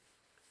anatomy.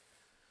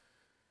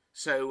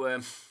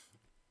 So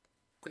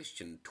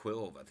question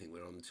 12, I think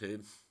we're on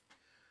to.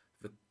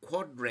 The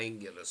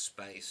quadrangular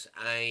space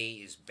A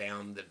is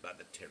bounded by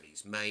the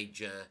teres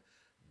major,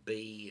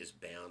 B is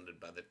bounded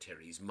by the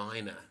teres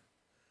minor,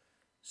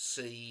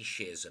 C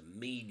shares a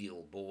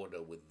medial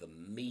border with the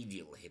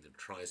medial head of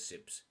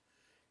triceps,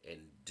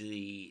 and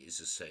D is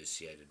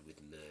associated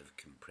with nerve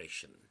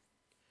compression.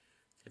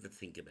 Have a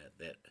think about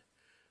that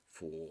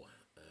for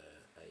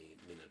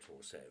a minute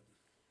or so.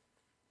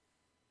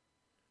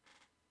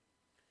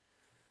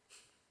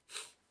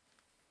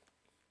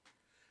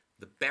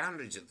 The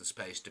boundaries of the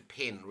space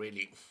depend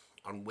really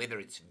on whether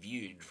it's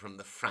viewed from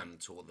the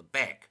front or the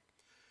back.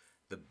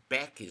 The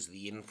back is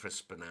the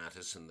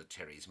infraspinatus and the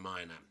teres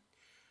minor,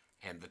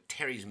 and the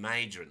teres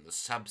major and the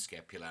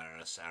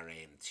subscapularis are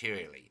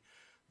anteriorly.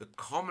 The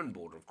common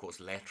border, of course,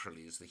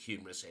 laterally is the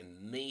humerus,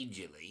 and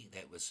medially,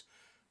 that was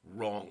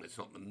wrong. It's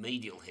not the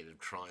medial head of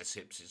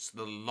triceps, it's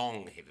the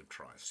long head of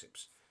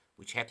triceps,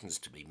 which happens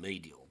to be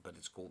medial, but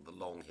it's called the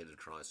long head of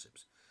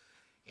triceps.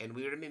 And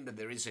we remember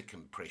there is a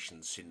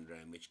compression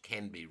syndrome which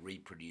can be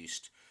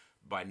reproduced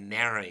by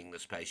narrowing the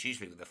space,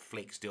 usually with a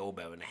flexed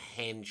elbow and a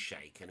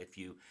handshake. And if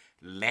you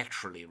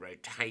laterally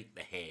rotate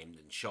the hand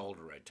and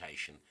shoulder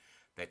rotation,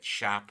 that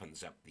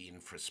sharpens up the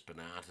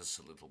infraspinatus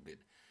a little bit,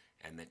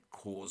 and that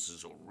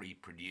causes or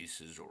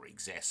reproduces or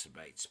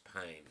exacerbates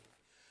pain.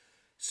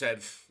 So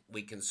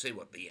we can see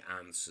what the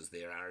answers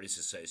there are. Is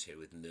associated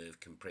with nerve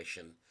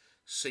compression.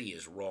 C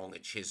is wrong.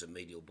 It shares a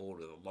medial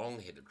border with a long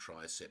head of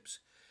triceps,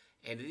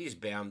 and it is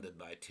bounded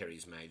by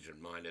teres major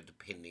and minor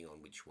depending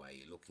on which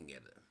way you're looking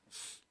at it.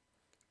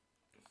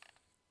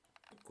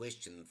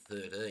 Question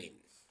 13.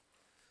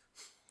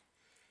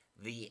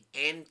 The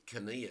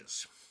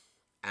anteconeus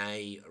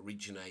A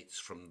originates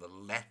from the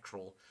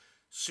lateral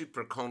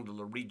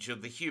supracondylar ridge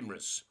of the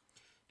humerus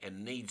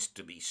and needs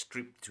to be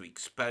stripped to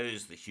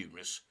expose the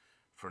humerus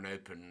for an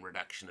open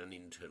reduction and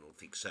internal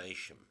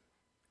fixation.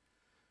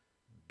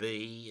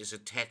 B is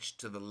attached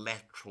to the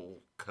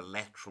lateral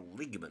collateral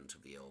ligament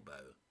of the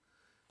elbow.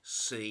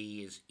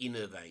 C is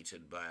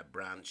innervated by a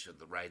branch of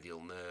the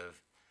radial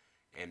nerve,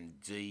 and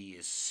D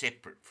is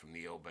separate from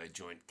the elbow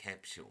joint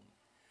capsule.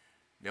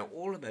 Now,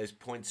 all of those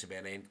points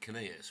about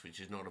anteconeus,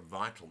 which is not a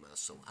vital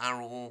muscle,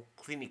 are all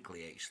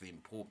clinically actually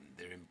important.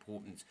 They're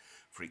important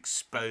for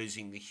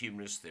exposing the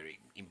humerus. They're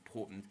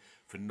important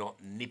for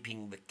not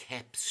nipping the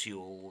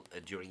capsule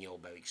during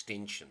elbow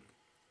extension.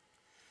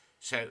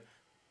 So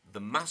The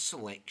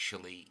muscle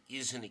actually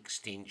is an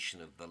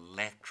extension of the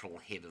lateral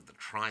head of the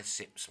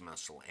triceps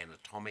muscle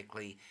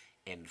anatomically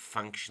and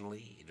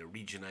functionally. It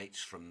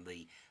originates from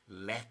the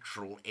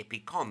lateral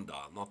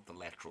epicondyle, not the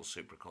lateral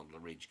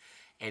supracondylar ridge,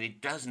 and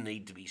it does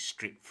need to be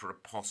stripped for a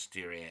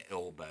posterior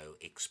elbow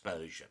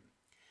exposure.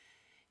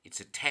 It's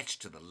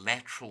attached to the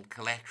lateral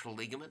collateral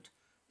ligament,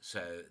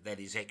 so that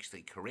is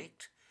actually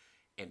correct.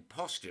 And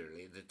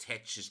posteriorly, it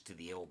attaches to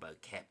the elbow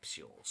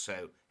capsule,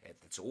 so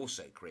that's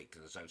also correct.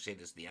 And as I've said,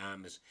 as the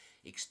arm is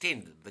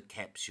extended, the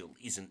capsule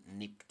isn't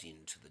nipped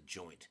into the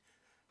joint.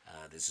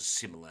 There's a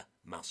similar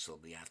muscle,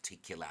 the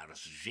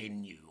articularis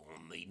genu,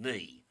 on the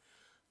knee.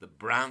 The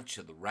branch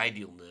of the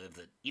radial nerve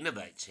that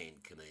innervates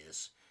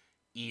Henkineus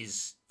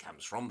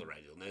comes from the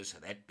radial nerve, so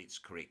that bit's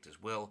correct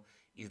as well,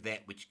 is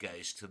that which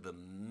goes to the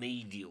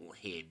medial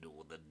head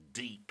or the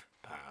deep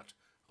part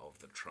of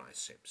the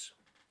triceps.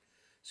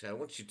 So I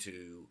want you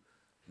to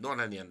not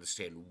only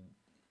understand,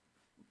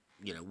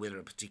 whether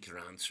a particular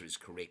answer is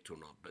correct or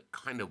not, but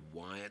kind of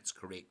why it's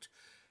correct,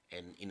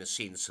 and in a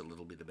sense a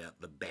little bit about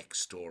the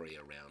backstory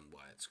around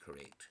why it's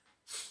correct.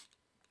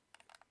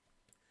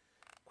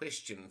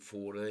 Question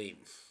 14.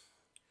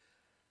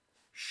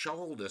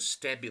 Shoulder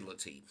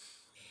stability.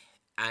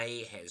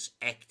 A has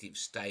active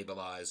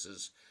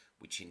stabilizers,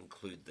 which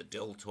include the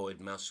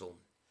deltoid muscle.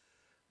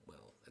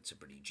 Well, that's a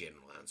pretty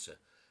general answer.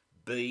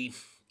 B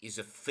is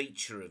a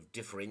feature of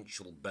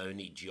differential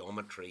bony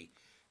geometry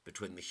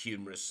between the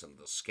humerus and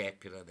the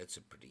scapula. That's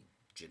a pretty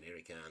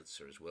generic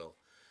answer as well.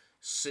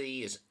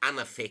 C is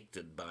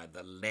unaffected by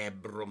the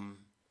labrum.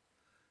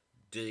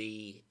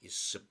 D is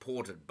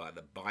supported by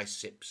the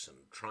biceps and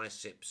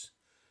triceps.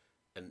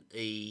 And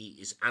E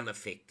is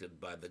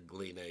unaffected by the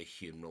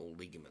glenohumeral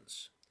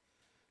ligaments.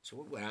 So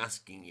what we're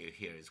asking you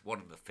here is, what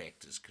are the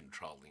factors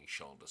controlling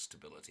shoulder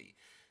stability?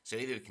 So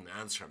either we can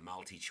answer a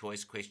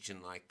multi-choice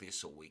question like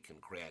this, or we can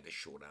create a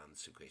short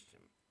answer question.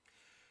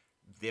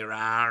 There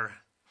are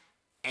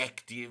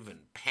active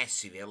and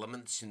passive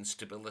elements in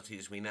stability,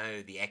 as we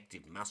know. The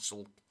active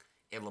muscle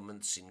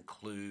elements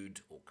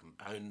include, or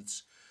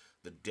components,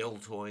 the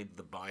deltoid,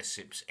 the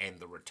biceps, and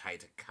the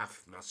rotator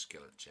cuff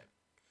musculature.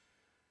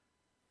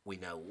 We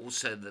know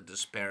also the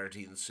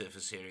disparity in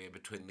surface area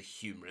between the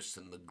humerus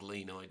and the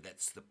glenoid.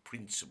 That's the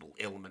principal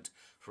element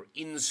for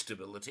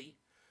instability,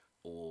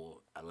 or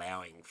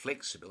allowing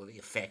flexibility,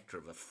 a factor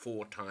of a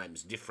 4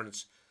 times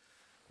difference.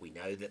 We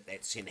know that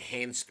that's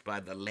enhanced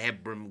by the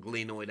labrum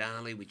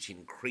glenoidale, which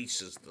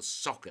increases the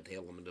socket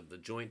element of the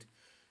joint,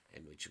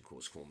 and which of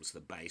course forms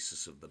the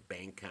basis of the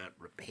Bankart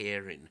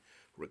repair in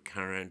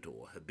recurrent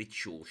or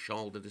habitual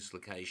shoulder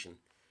dislocation.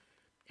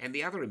 And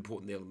the other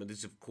important element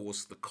is, of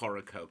course, the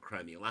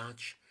coracoacromial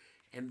arch,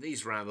 and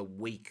these rather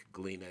weak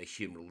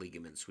glenohumeral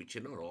ligaments, which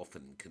are not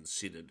often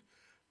considered.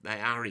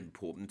 They are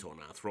important on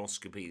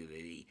arthroscopy,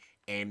 the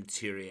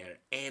anterior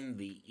and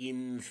the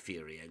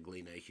inferior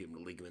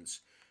glenohumeral ligaments,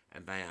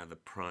 and they are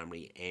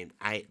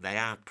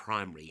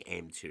primary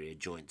anterior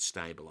joint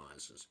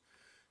stabilizers.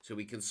 So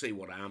we can see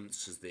what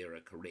answers there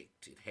are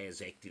correct. It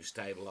has active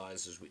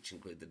stabilizers, which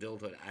include the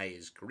deltoid. A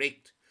is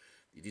correct.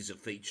 It is a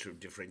feature of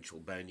differential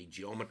bony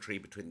geometry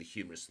between the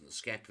humerus and the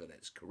scapula.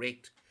 That's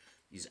correct.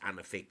 It is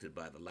unaffected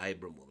by the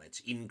labrum. Well, that's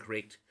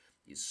incorrect.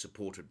 It is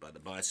supported by the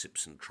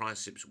biceps and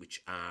triceps,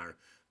 which are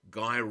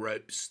guy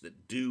ropes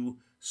that do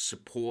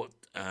support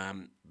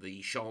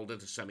the shoulder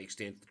to some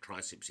extent, the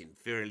triceps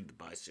inferiorly, the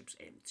biceps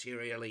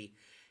anteriorly,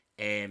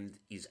 and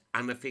is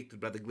unaffected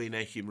by the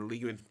glenohumeral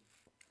ligament.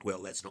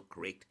 Well, that's not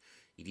correct.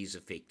 It is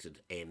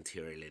affected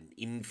anteriorly and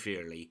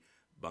inferiorly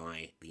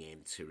by the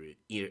anterior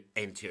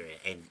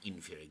and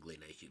inferior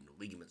glenohumeral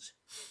ligaments.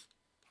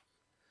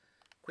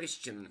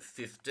 Question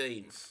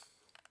 15.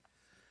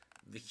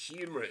 The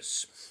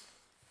humerus.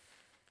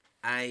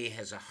 A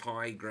has a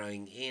high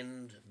growing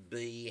end.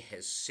 B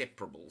has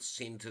separable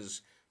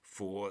centres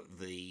for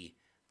the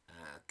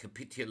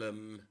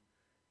capitulum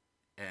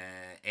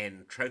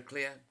and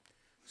trochlea.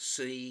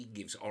 C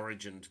gives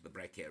origin to the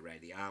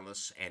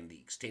brachioradialis and the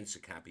extensor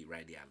carpi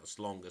radialis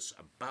longus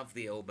above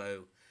the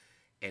elbow.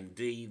 And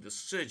D, the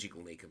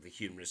surgical neck of the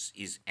humerus,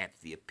 is at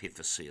the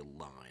epiphyseal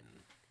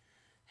line.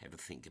 Have a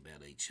think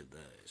about each of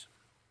those.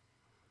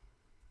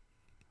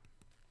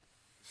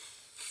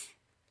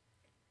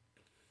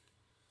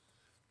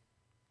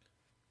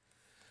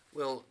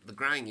 Well, the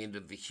growing end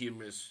of the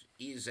humerus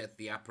is at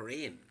the upper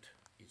end,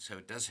 so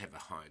it does have a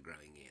high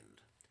growing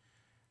end.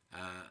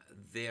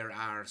 There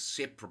are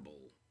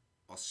separable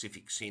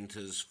ossific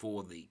centres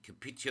for the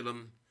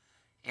capitulum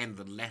and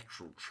the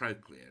lateral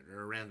trochlea. There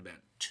are around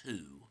about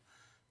 2.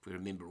 If we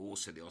remember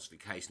also the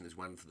ossification, there's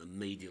one for the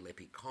medial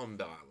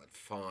epicondyle at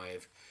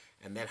 5,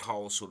 and that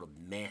whole sort of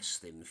mass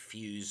then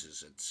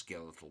fuses at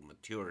skeletal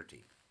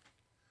maturity.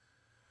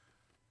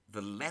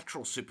 The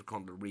lateral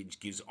supracondylar ridge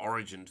gives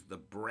origin to the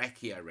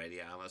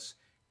brachioradialis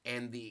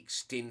and the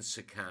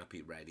extensor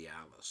carpi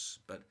radialis,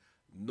 but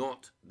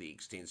not the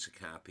extensor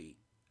carpi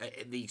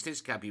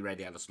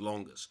radialis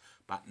longus,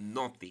 but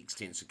not the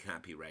extensor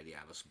carpi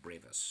radialis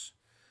brevis.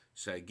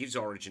 So it gives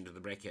origin to the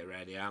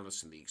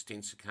brachioradialis, and the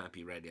extensor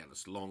carpi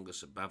radialis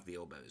longus above the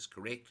elbow is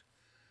correct.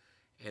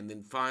 And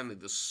then finally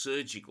the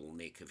surgical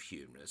neck of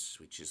humerus,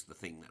 which is the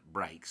thing that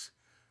breaks,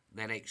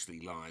 that actually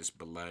lies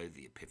below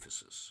the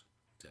epiphysis.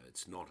 So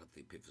it's not at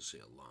the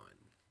epiphyseal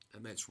line.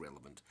 And that's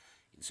relevant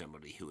in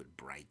somebody who would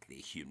break their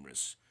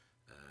humerus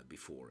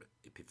before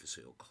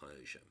epiphyseal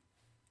closure.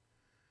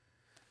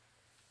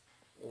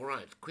 All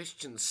right,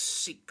 question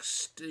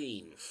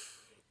 16.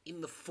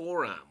 In the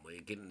forearm,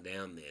 we're getting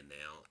down there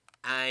now.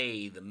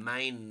 A, the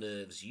main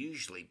nerves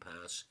usually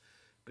pass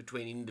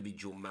between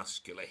individual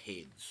muscular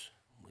heads.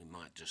 We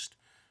might just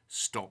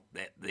stop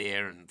that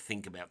there and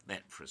think about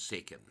that for a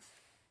second.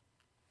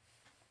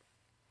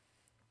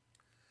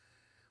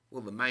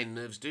 Well, the main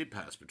nerves do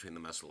pass between the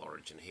muscle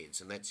origin heads,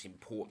 and that's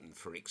important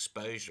for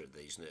exposure of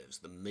these nerves.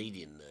 The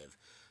median nerve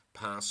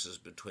passes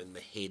between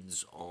the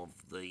heads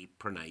of the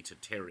pronator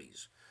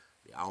teres,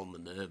 the ulnar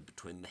nerve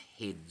between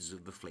the heads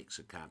of the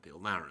flexor carpi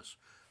ulnaris,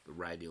 the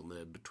radial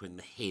nerve between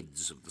the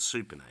heads of the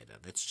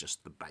supinator. That's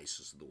just the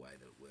basis of the way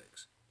that it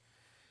works.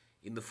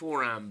 In the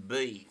forearm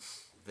B,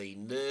 the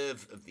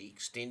nerve of the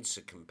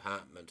extensor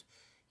compartment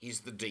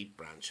is the deep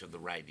branch of the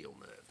radial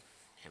nerve.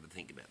 Have a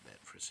think about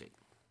that for a second.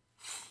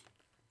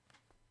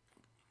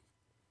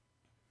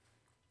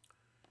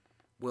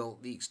 Well,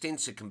 the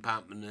extensor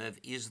compartment nerve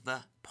is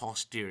the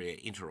posterior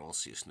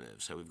interosseous nerve.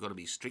 So we've got to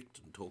be strict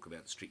and talk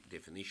about strict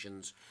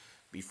definitions.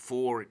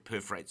 Before it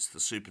perforates the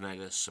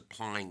supinator,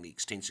 supplying the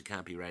extensor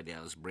carpi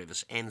radialis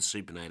brevis and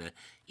supinator,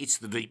 it's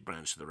the deep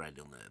branch of the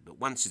radial nerve. But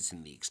once it's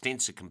in the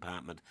extensor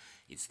compartment,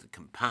 it's the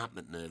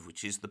compartment nerve,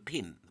 which is the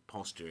PIN, the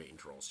posterior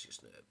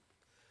interosseous nerve.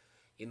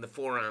 In the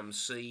forearm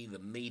C, the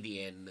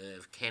median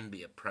nerve can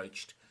be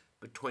approached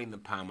between the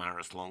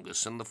palmaris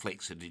longus and the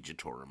flexor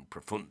digitorum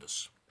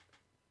profundus.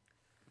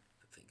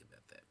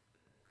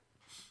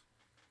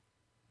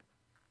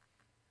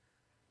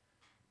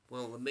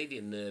 Well, the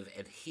median nerve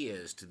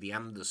adheres to the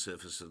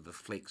undersurface of the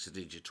flexor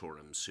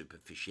digitorum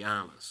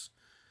superficialis,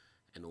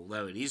 and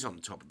although it is on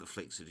top of the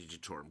flexor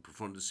digitorum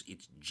profundus,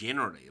 it's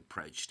generally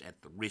approached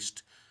at the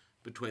wrist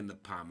between the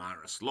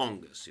palmaris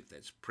longus, if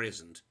that's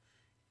present,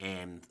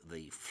 and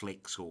the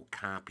flexor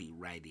carpi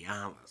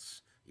radialis.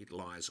 It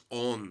lies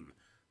on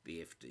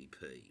the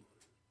FDP.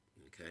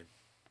 Okay,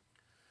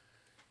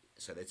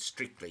 so that's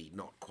strictly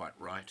not quite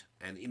right.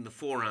 And in the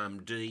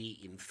forearm D,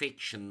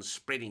 infection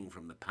spreading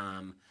from the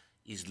palm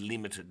is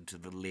limited to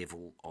the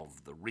level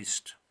of the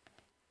wrist.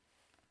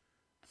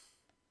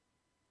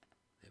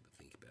 Have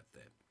a think about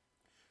that.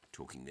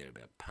 Talking there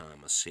about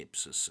palmar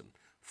sepsis and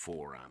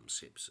forearm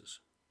sepsis.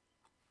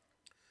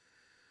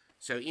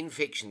 So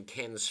infection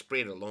can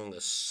spread along a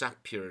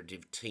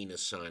suppurative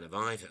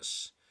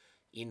tenosynovitis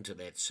into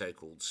that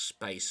so-called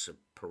space of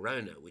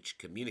Perona, which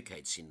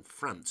communicates in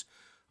front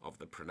of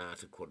the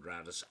pronata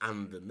quadratus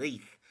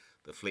underneath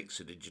the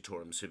flexor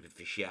digitorum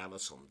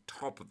superficialis, on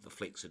top of the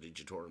flexor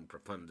digitorum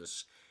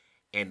profundus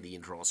and the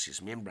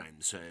interosseous membrane.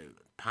 So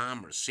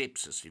palmar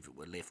sepsis, if it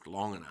were left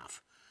long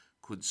enough,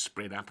 could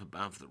spread up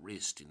above the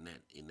wrist in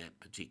that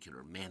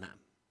particular manner,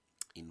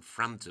 in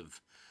front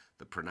of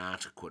the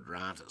pronata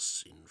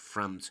quadratus, in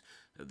front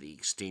of the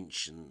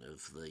extension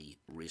of the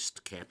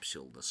wrist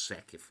capsule, the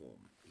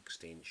sacciform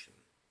extension.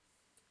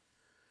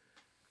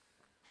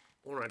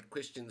 All right,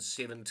 question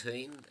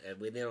 17.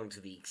 We're now on to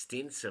the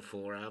extensor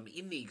forearm.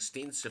 In the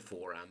extensor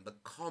forearm, the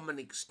common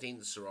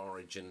extensor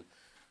origin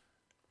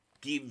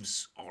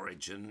gives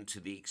origin to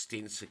the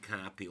extensor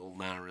carpi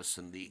ulnaris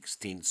and the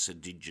extensor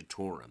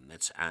digitorum.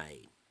 That's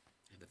A.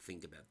 Have a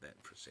think about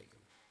that for a second.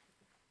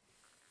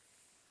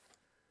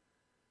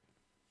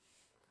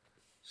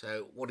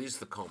 So what is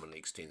the common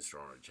extensor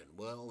origin?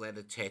 Well, that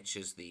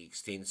attaches the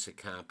extensor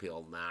carpi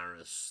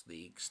ulnaris,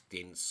 the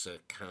extensor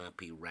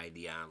carpi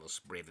radialis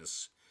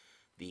brevis,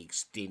 the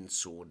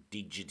extensor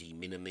digiti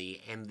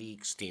minimi, and the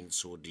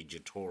extensor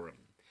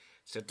digitorum.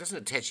 So it doesn't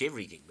attach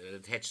everything, but it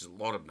attaches a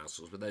lot of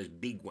muscles, but those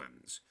big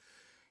ones.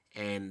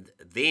 And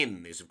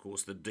then there's, of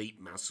course, the deep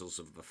muscles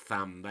of the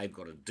thumb. They've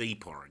got a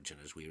deep origin,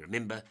 as we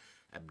remember.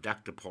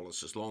 Abductor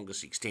pollicis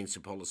longus, extensor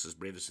pollicis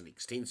brevis, and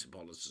extensor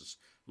pollicis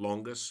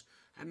longus.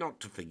 And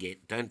not to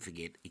forget, don't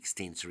forget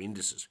extensor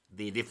indicis.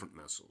 They're different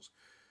muscles.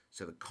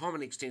 So the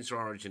common extensor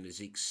origin is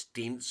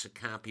extensor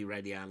carpi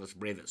radialis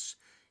brevis,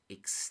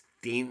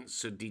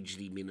 extensor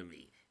digiti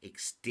minimi,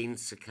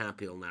 extensor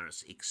carpi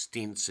ulnaris,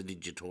 extensor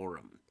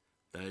digitorum.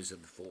 Those are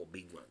the four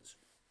big ones.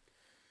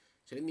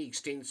 So in the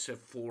extensor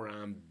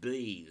forearm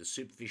B, the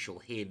superficial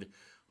head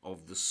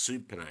of the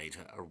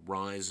supinator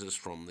arises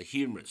from the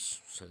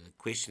humerus. So the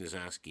question is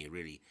asking you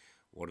really,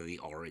 what are the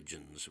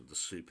origins of the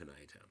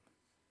supinator?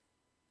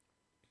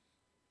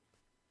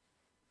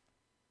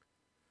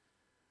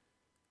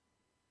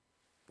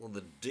 Well,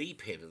 the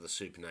deep head of the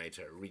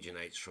supinator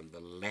originates from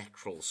the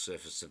lateral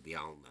surface of the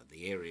ulna,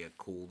 the area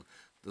called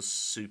the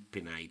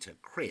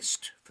supinator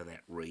crest, for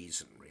that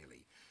reason,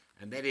 really.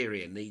 And that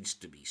area needs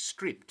to be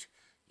stripped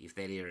if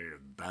that area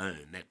of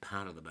bone, that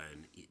part of the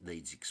bone, it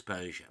needs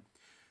exposure.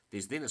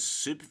 There's then a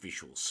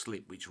superficial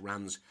slip which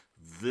runs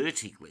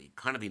vertically,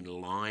 kind of in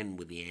line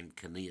with the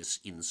anconeus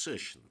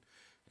insertion,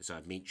 as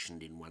I've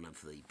mentioned in one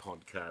of the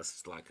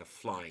podcasts, like a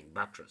flying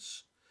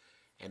buttress.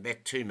 And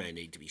that too may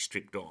need to be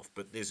stripped off,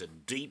 but there's a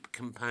deep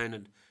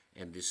component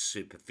and this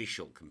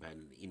superficial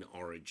component in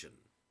origin.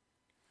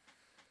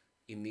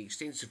 In the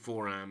extensor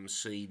forearm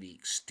C, the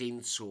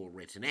extensor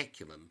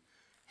retinaculum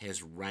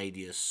has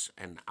radius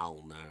and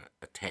ulnar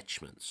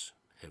attachments.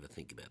 Have a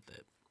think about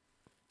that.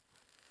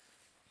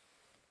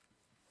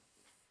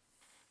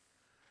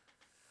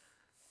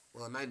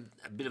 Well, I made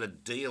a bit of a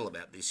deal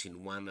about this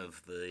in one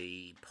of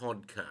the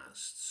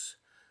podcasts.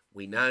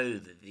 We know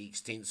that the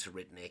extensor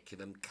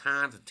retinaculum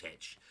can't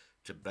attach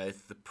to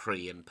both the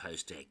pre- and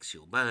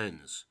post-axial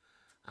bones.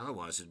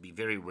 Otherwise, it'd be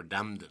very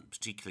redundant,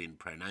 particularly in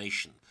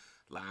pronation.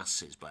 Last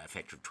says by a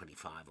factor of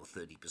 25 or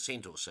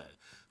 30% or so.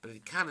 But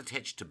it can't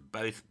attach to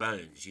both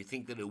bones. You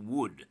think that it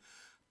would,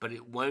 but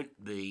it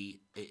won't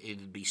be.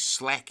 It'd be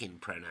slack in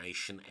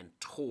pronation and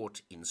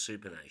taut in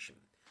supination.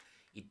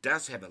 It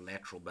does have a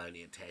lateral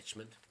bony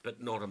attachment,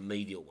 but not a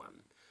medial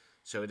one.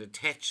 So it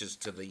attaches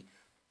to the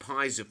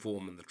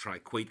pisiform and the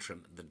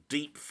triquetrum, the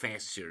deep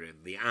fascia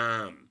of the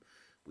arm,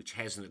 which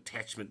has an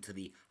attachment to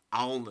the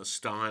ulnar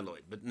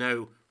styloid, but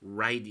no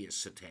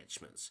radius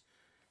attachments.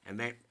 And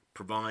that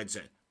provides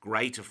a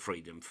greater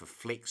freedom for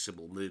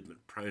flexible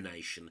movement,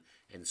 pronation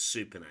and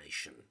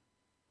supination.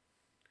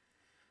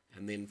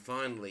 And then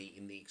finally,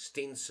 in the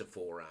extensor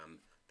forearm,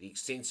 the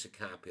extensor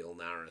carpi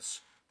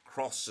ulnaris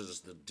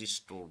crosses the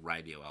distal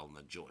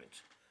radioulnar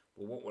joint.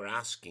 Well, what we're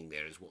asking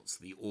there is what's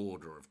the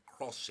order of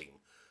crossing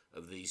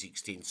of these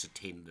extensor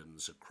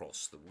tendons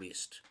across the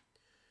wrist.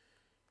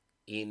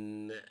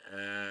 In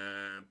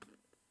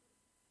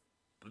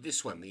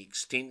this one, the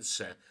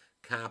extensor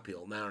carpi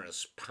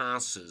ulnaris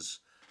passes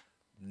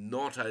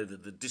not over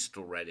the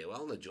distal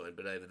radioulnar joint,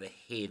 but over the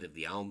head of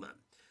the ulna.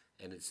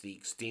 And it's the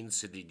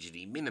extensor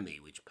digiti minimi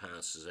which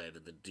passes over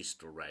the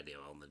distal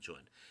radioulnar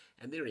joint.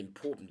 And they're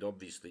important,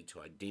 obviously,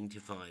 to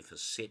identify for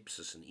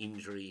sepsis and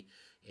injury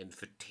and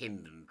for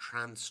tendon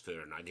transfer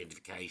and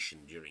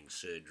identification during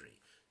surgery.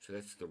 So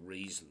that's the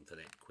reason for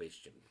that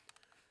question.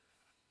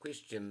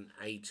 Question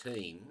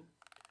 18.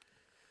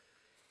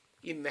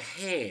 In the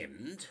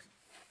hand,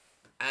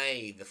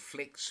 A, the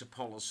flexor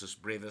pollicis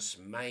brevis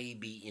may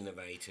be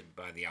innervated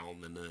by the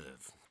ulnar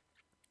nerve.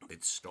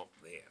 Let's stop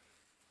there.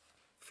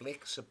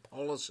 Flexor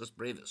pollicis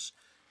brevis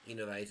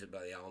innervated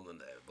by the ulnar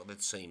nerve. Well,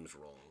 that seems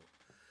wrong.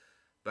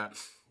 But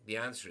the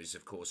answer is,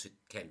 of course, it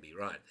can be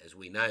right. As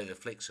we know, the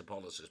flexor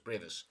pollicis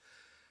brevis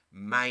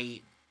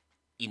may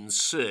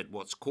insert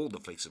what's called the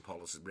flexor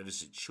pollicis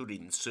brevis. It should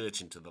insert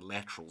into the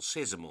lateral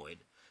sesamoid.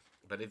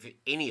 But if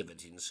any of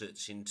it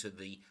inserts into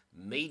the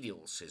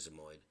medial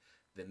sesamoid,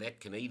 then that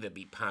can either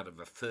be part of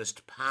a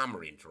first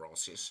palmar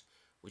interosseous,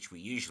 which we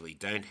usually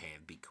don't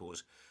have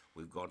because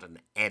we've got an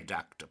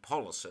adductor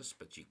pollicis,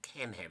 but you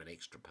can have an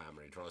extra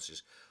palmar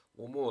interosseous,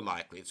 or more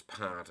likely it's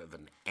part of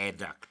an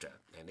adductor.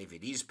 And if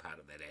it is part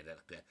of that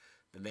adductor,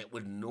 then that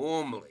would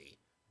normally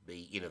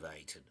be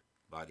innervated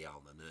by the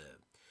ulnar nerve.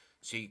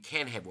 So you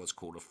can have what's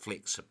called a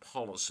flexor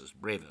pollicis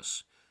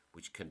brevis,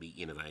 which can be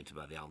innervated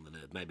by the ulnar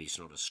nerve. Maybe it's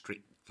not a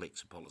strict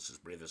flexor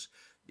pollicis brevis,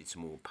 it's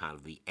more part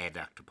of the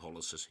adductor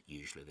pollicis,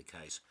 usually the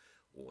case,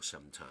 or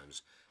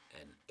sometimes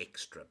an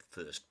extra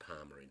first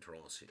palmar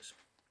interosseous.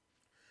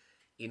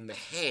 In the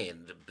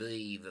hand,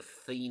 B, the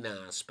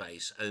thenar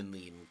space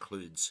only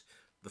includes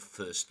the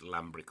first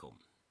lumbrical.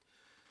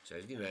 So,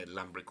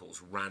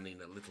 lumbricals run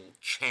in a little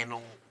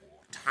channel or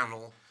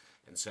tunnel,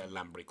 and so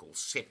lumbrical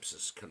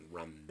sepsis can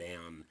run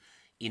down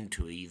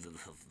into either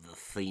the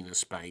thenar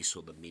space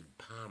or the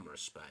mid-palmar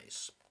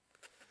space.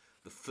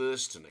 The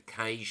first and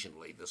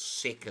occasionally the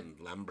second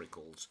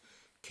lumbricals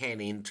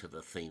can enter the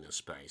thenar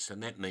space,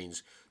 and that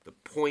means the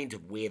point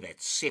of where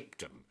that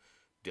septum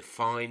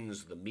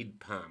defines the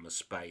mid-palmar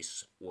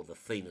space or the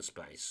thenar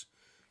space,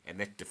 and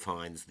that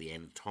defines the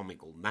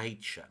anatomical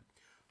nature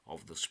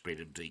of the spread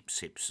of deep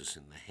sepsis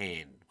in the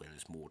hand, whether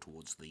it's more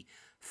towards the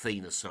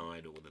thenar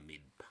side or the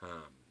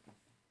mid-palm.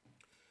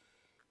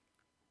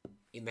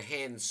 In the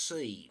hand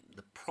C,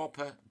 the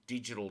proper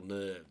digital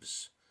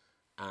nerves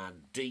are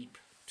deep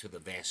to the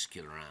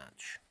vascular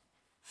arch.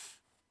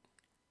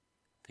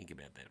 Think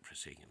about that for a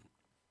second.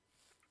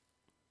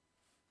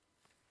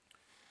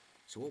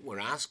 So what we're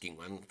asking,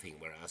 one thing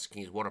we're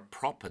asking is what are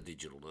proper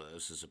digital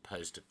nerves as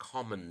opposed to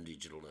common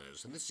digital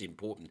nerves. And this is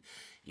important.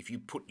 If you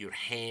put your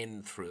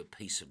hand through a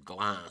piece of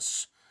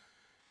glass,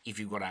 if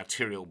you've got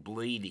arterial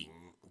bleeding,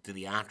 do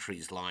the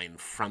arteries lie in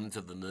front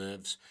of the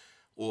nerves?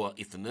 Or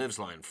if the nerves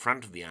lie in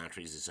front of the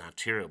arteries, there's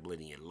arterial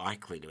bleeding, you're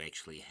likely to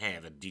actually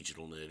have a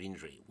digital nerve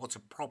injury. What's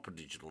a proper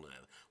digital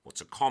nerve?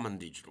 What's a common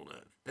digital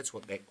nerve? That's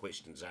what that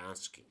question's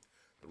asking,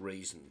 the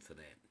reason for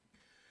that.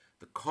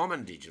 The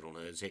common digital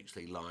nerves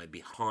actually lie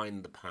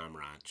behind the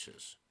palmar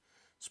arches,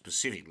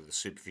 specifically the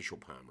superficial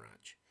palmar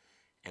arch.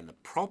 And the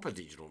proper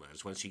digital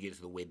nerves, once you get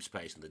to the web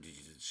space and the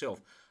digit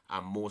itself,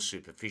 are more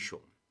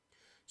superficial.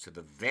 So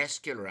the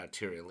vascular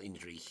arterial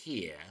injury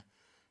here,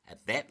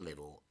 at that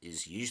level,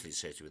 is usually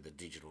associated with a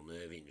digital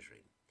nerve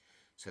injury.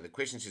 So the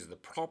question says the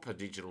proper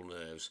digital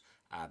nerves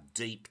are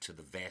deep to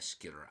the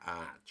vascular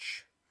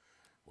arch.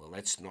 Well,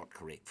 that's not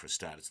correct for a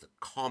start. It's the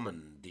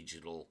common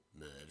digital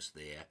nerves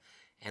there,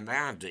 and they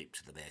are deep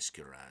to the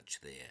vascular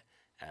arch there,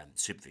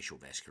 superficial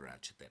vascular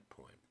arch at that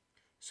point.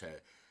 So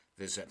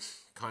there's a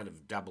kind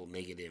of double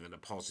negative and a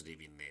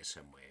positive in there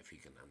somewhere, if you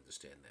can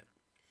understand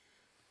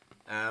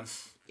that.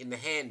 In the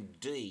hand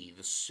D,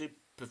 the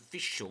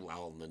superficial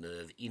ulnar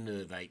nerve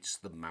innervates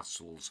the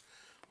muscles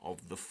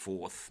of the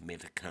fourth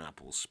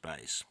metacarpal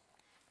space.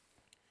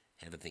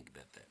 Have a think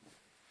about that.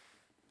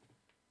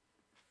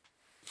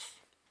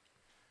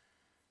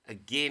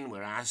 Again,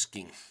 we're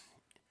asking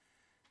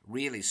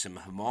really some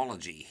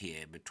homology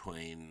here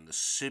between the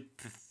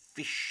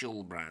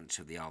superficial branch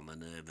of the ulnar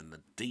nerve and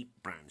the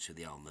deep branch of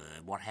the ulnar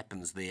nerve, what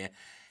happens there,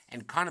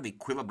 and kind of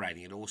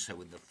equilibrating it also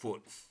with the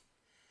foot.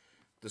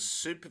 The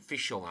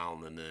superficial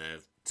ulnar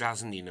nerve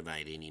doesn't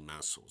innervate any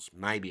muscles,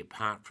 maybe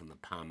apart from the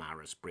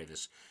palmaris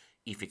brevis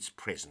if it's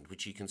present,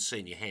 which you can see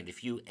in your hand.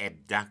 If you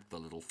abduct the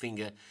little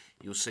finger,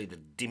 you'll see the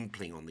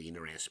dimpling on the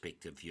inner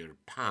aspect of your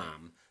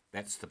palm.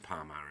 That's the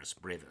palmaris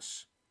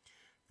brevis.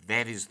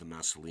 That is the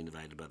muscle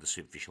innervated by the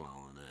superficial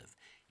ulnar nerve.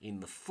 In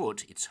the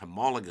foot, its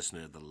homologous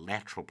nerve, the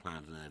lateral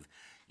plantar nerve,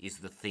 is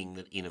the thing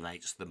that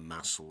innervates the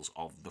muscles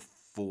of the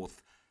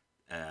fourth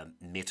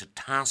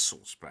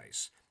metatarsal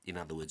space. In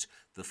other words,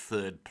 the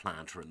third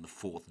plantar and the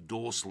fourth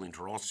dorsal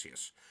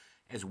interosseous,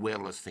 as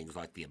well as things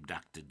like the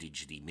abductor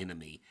digiti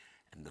minimi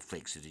and the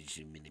flexor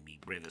digiti minimi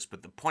brevis.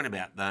 But the point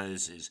about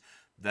those is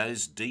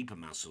those deeper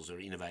muscles are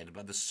innervated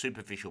by the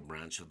superficial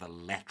branch of the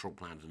lateral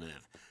plantar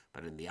nerve.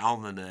 But in the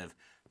ulnar nerve,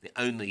 the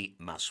only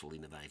muscle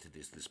innervated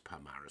is this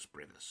palmaris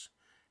brevis,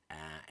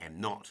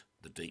 and not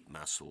the deep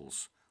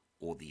muscles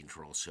or the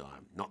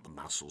interossei, not the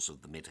muscles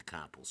of the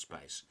metacarpal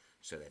space.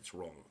 So that's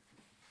wrong.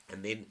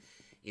 And then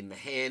in the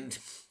hand,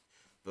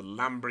 the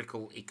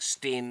lumbrical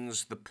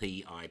extends the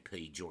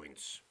PIP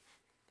joints.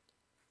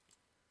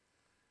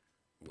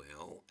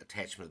 Well,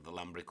 attachment of the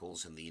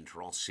lumbricals and the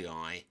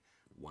interossei,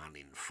 one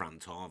in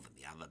front of and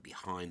the other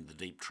behind the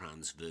deep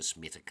transverse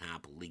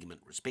metacarpal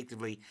ligament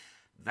respectively,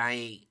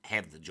 they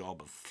have the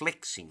job of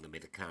flexing the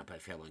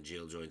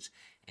metacarpophalangeal joints,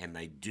 and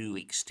they do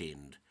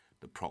extend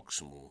the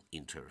proximal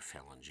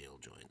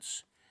interphalangeal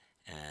joints.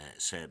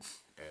 So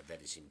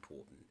that is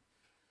important.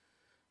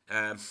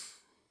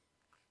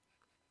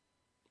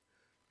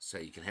 So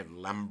you can have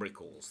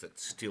lumbricals that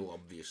still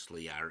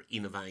obviously are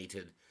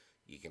innervated.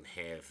 You can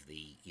have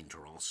the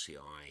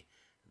interossei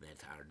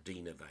that are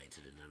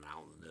denervated in an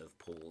ulnar nerve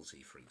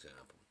palsy, for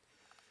example.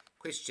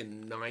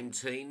 Question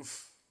 19.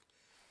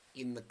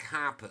 In the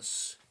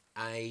carpus,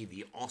 A,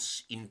 the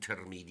os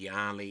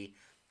intermediale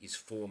is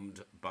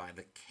formed by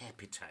the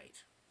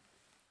capitate.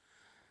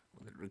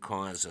 Well, it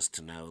requires us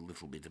to know a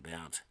little bit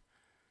about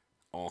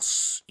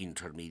os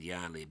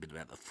intermediale, a bit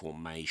about the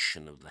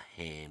formation of the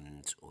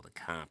hand, or the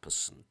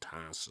carpus and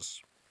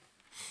tarsus.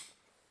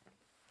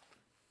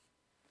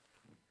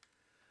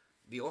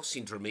 The os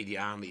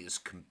intermediale is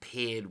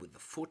compared with the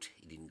foot.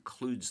 It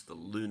includes the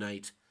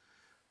lunate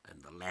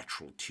and the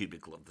lateral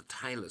tubercle of the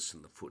talus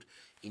in the foot.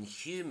 In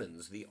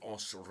humans, the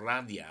os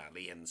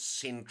radiale and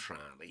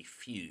centrale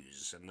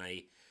fuse, and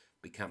they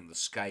become the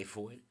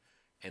scaphoid,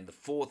 and the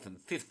fourth and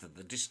fifth of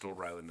the distal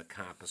row in the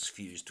carpus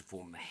fuse to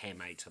form the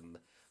hamate, and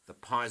the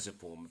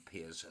pisiform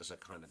appears as a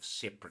kind of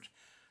separate,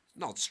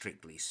 not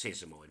strictly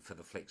sesamoid, for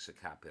the flexor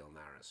carpi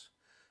ulnaris.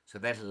 So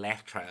that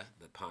latra,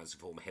 the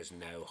pisiform, has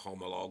no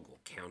homologue or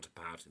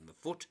counterpart in the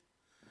foot.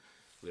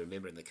 We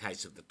remember in the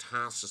case of the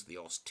tarsus, the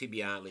os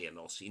tibiale and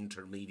os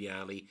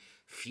intermediale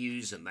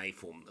fuse and they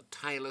form the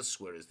talus,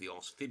 whereas the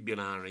os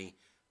fibulare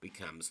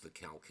becomes the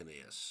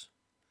calcaneus.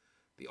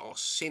 The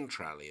os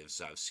centrale,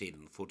 as I've said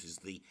in the foot, is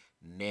the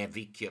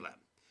navicular,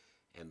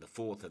 and the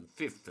fourth and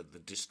fifth of the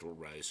distal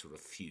rows sort of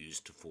fuse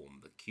to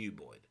form the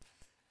cuboid.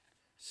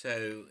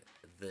 So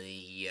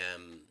the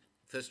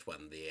first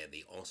one there,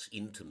 the os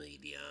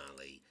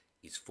intermediale,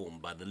 is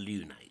formed by the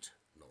lunate,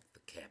 not the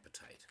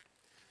capitate.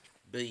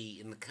 B,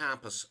 in the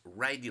carpus,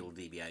 radial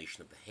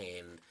deviation of the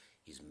hand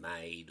is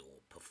made or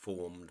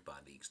performed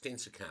by the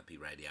extensor carpi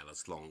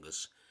radialis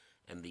longus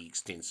and the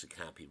extensor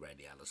carpi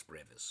radialis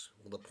brevis.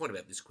 Well, the point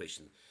about this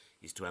question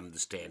is to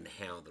understand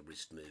how the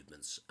wrist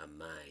movements are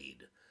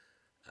made.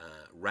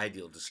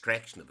 Radial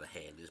distraction of the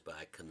hand is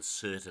by a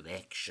concerted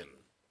action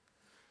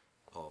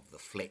of the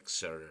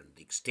flexor and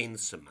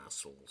extensor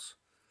muscles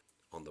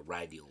on the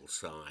radial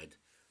side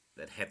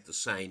that have the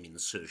same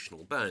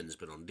insertional bones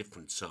but on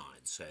different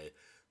sides. So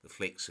the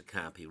flexor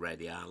carpi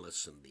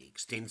radialis and the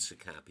extensor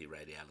carpi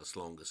radialis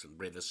longus and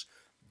brevis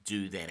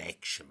do that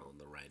action on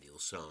the radial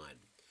side.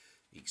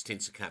 The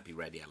extensor carpi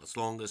radialis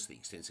longus, the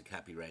extensor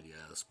carpi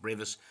radialis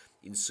brevis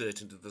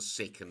insert into the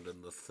second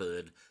and the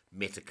third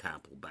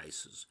metacarpal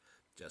bases,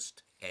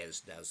 just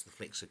as does the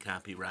flexor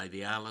carpi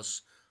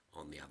radialis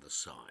on the other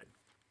side.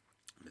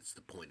 That's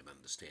the point of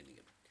understanding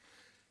it.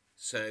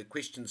 So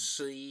question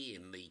C,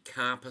 in the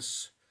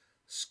carpus,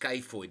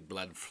 scaphoid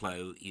blood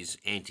flow is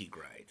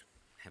antegrade.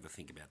 Have a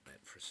think about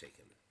that for a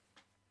second.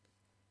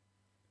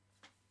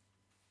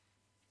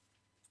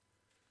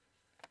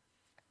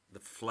 The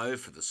flow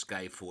for the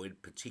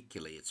scaphoid,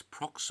 particularly its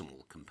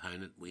proximal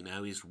component, we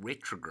know is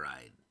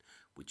retrograde,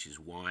 which is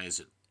why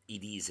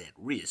it is at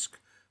risk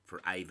for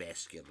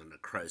avascular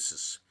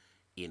necrosis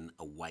in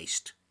a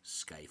waist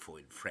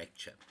scaphoid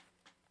fracture.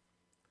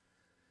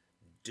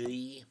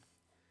 D,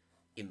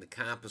 in the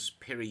carpus,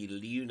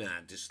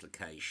 perilunar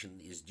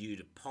dislocation is due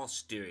to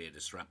posterior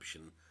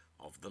disruption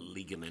of the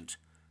ligament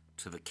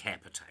to the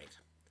capitate.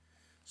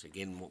 So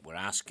again, what we're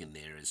asking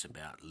there is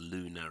about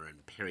lunar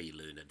and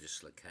perilunar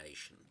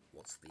dislocation.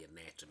 What's the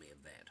anatomy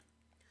of that?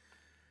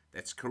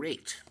 That's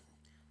correct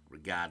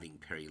regarding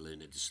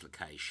perilunar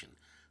dislocation.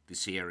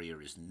 This area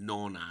is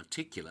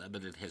non-articular,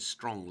 but it has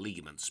strong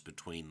ligaments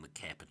between the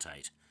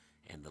capitate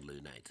and the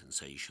lunate. And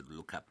so you should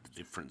look up the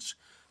difference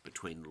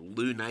between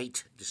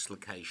lunate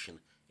dislocation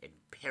and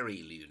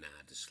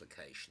perilunar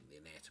dislocation, the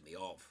anatomy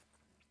of.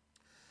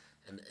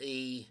 And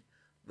E,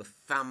 the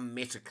thumb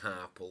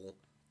metacarpal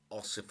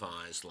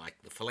ossifies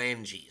like the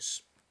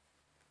phalanges.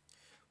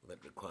 Well,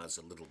 that requires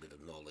a little bit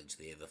of knowledge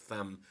there. The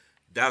thumb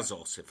does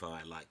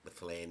ossify like the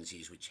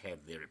phalanges, which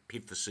have their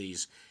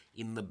epiphyses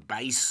in the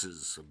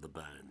bases of the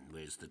bone,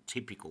 whereas the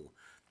typical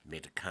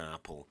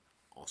metacarpal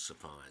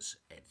ossifies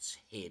at its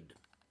head.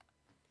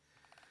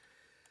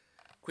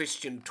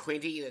 Question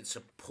 20, that's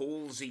a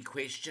palsy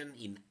question.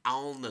 In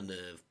ulnar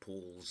nerve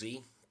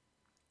palsy,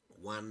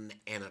 one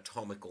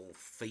anatomical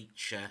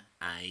feature,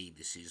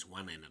 this is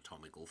one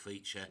anatomical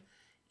feature,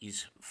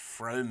 is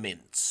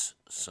Froment's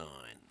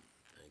sign.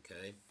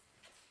 Okay?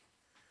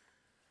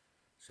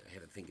 So how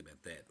to think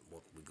about that,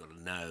 what we've got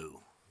to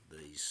know,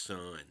 these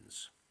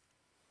signs.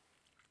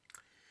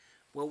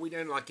 Well, we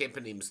don't like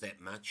eponyms that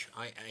much.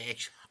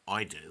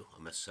 I do, I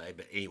must say,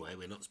 but anyway,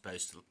 we're not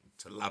supposed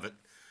to love it.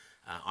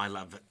 I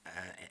love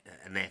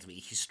anatomy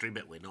history,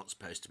 but we're not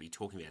supposed to be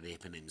talking about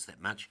eponyms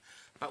that much.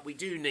 But we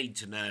do need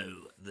to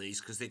know these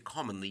because they're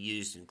commonly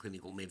used in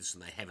clinical medicine.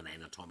 They have an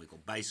anatomical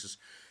basis.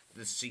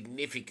 The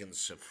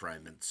significance of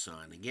Froment's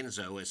sign. Again, as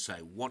I always say,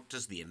 what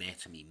does the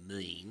anatomy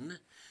mean?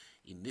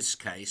 In this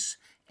case,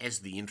 as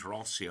the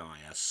interossei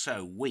are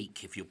so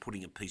weak, if you're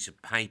putting a piece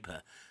of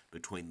paper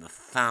between the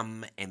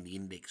thumb and the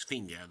index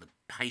finger, the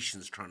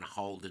patient's trying to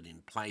hold it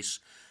in place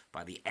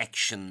by the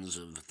actions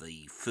of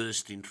the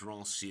first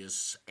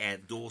interosseous,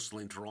 dorsal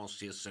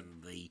interosseous,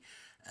 and the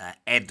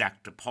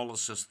adductor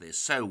pollicis. They're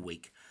so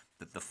weak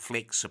that the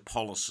flexor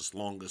pollicis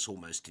longus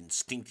almost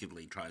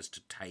instinctively tries to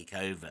take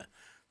over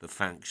the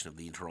function of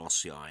the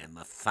interossei, and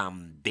the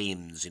thumb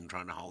bends in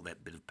trying to hold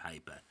that bit of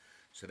paper.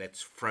 So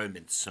that's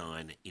Froment's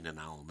sign in an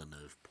ulnar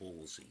nerve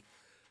palsy.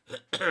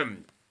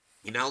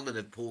 In ulnar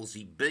nerve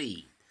palsy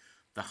B,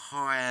 the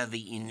higher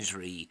the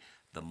injury,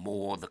 the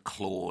more the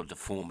claw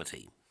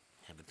deformity.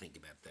 Have a think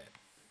about that.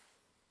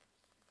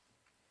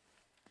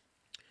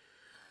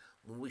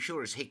 Well, we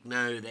sure as heck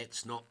know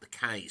that's not the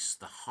case.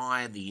 The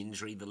higher the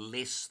injury, the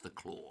less the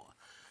claw,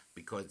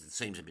 because it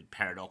seems a bit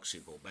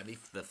paradoxical. But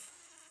if the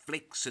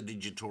flexor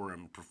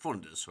digitorum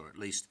profundus, or at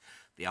least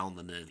the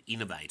ulnar nerve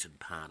innervated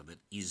part of it,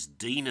 is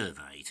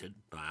denervated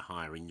by a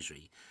higher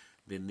injury,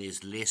 then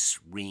there's less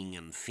ring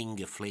and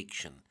finger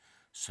flexion,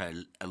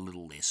 so a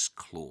little less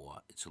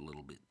claw. It's a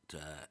little bit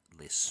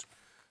less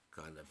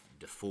kind of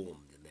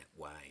deformed in that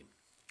way.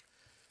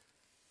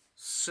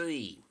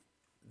 C,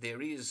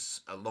 there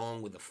is,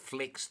 along with a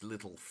flexed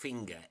little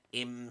finger,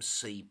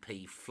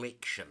 MCP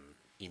flexion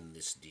in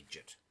this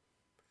digit.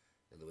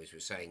 In other words, we're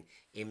saying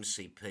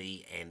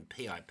MCP and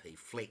PIP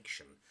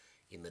flexion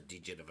in the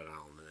digit of an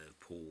ulnar nerve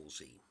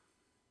palsy.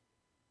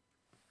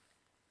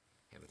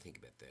 Have a think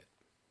about that.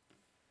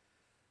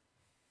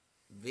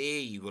 There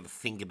you've got to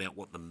think about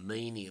what the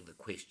meaning of the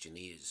question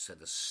is. So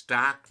the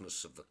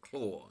starkness of the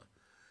claw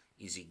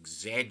is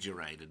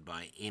exaggerated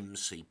by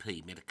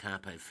MCP,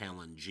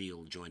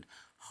 metacarpophalangeal joint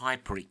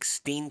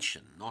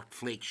hyperextension, not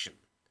flexion.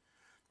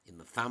 In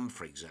the thumb,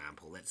 for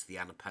example, that's the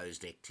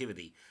unopposed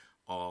activity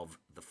of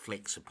the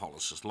flexor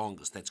pollicis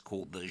longus. That's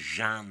called the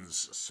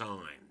Jan's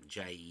sign,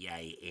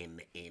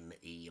 Janne''S.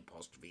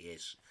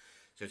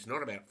 So it's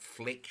not about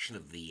flexion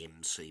of the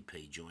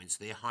MCP joints.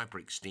 They're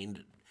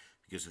hyperextended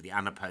because of the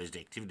unopposed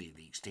activity of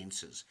the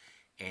extensors,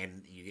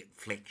 and you get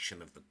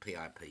flexion of the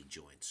PIP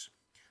joints.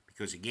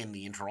 Because again,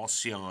 the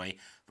interossei,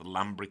 the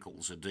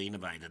lumbricals are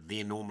denervated.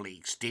 They're normally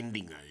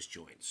extending those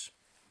joints.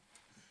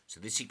 So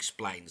this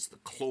explains the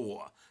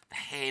claw. The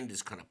hand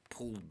is kind of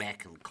pulled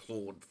back and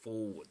clawed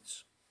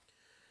forwards.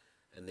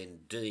 And then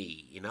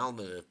D, in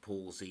ulnar nerve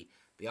palsy,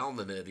 the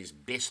ulnar nerve is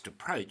best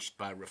approached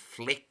by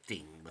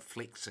reflecting the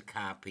flexor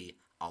carpi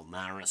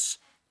ulnaris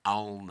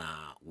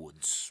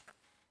ulnarwards.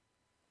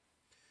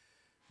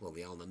 Well,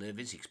 the ulnar nerve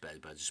is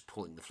exposed by just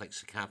pulling the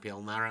flexor carpi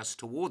ulnaris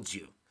towards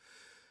you.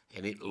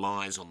 And it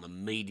lies on the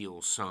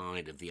medial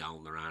side of the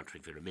ulnar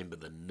artery. If you remember,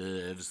 the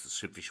nerves, the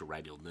superficial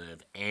radial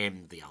nerve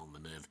and the ulnar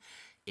nerve,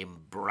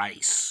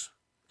 embrace.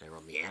 They're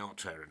on the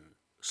outer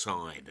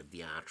side of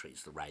the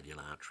arteries, the radial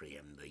artery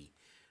and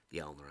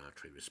the ulnar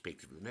artery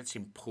respectively. And that's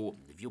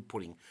important. If you're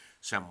putting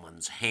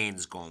someone's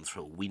hands gone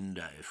through a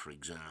window, for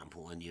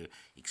example, and you're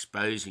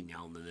exposing the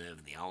ulnar nerve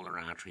and the ulnar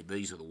artery,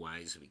 these are the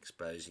ways of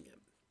exposing it.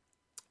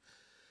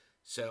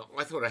 So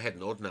I thought I had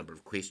an odd number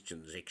of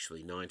questions,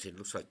 actually 19. It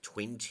looks like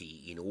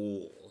 20 in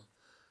all.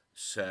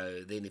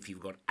 So then if you've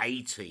got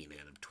 18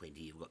 out of 20,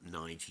 you've got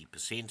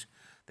 90%.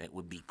 That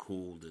would be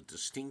called a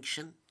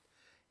distinction.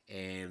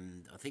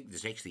 And I think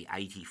there's actually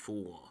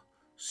 84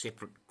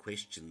 separate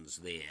questions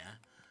there.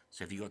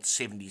 So if you've got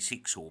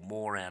 76 or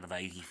more out of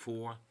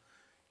 84,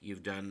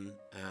 you've done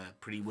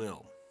pretty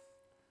well.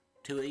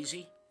 Too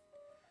easy?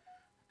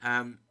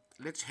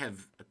 Let's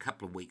have a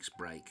couple of weeks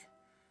break,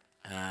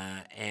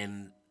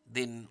 and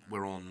then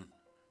we're on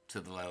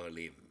to the lower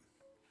 11.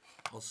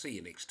 I'll see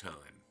you next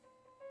time.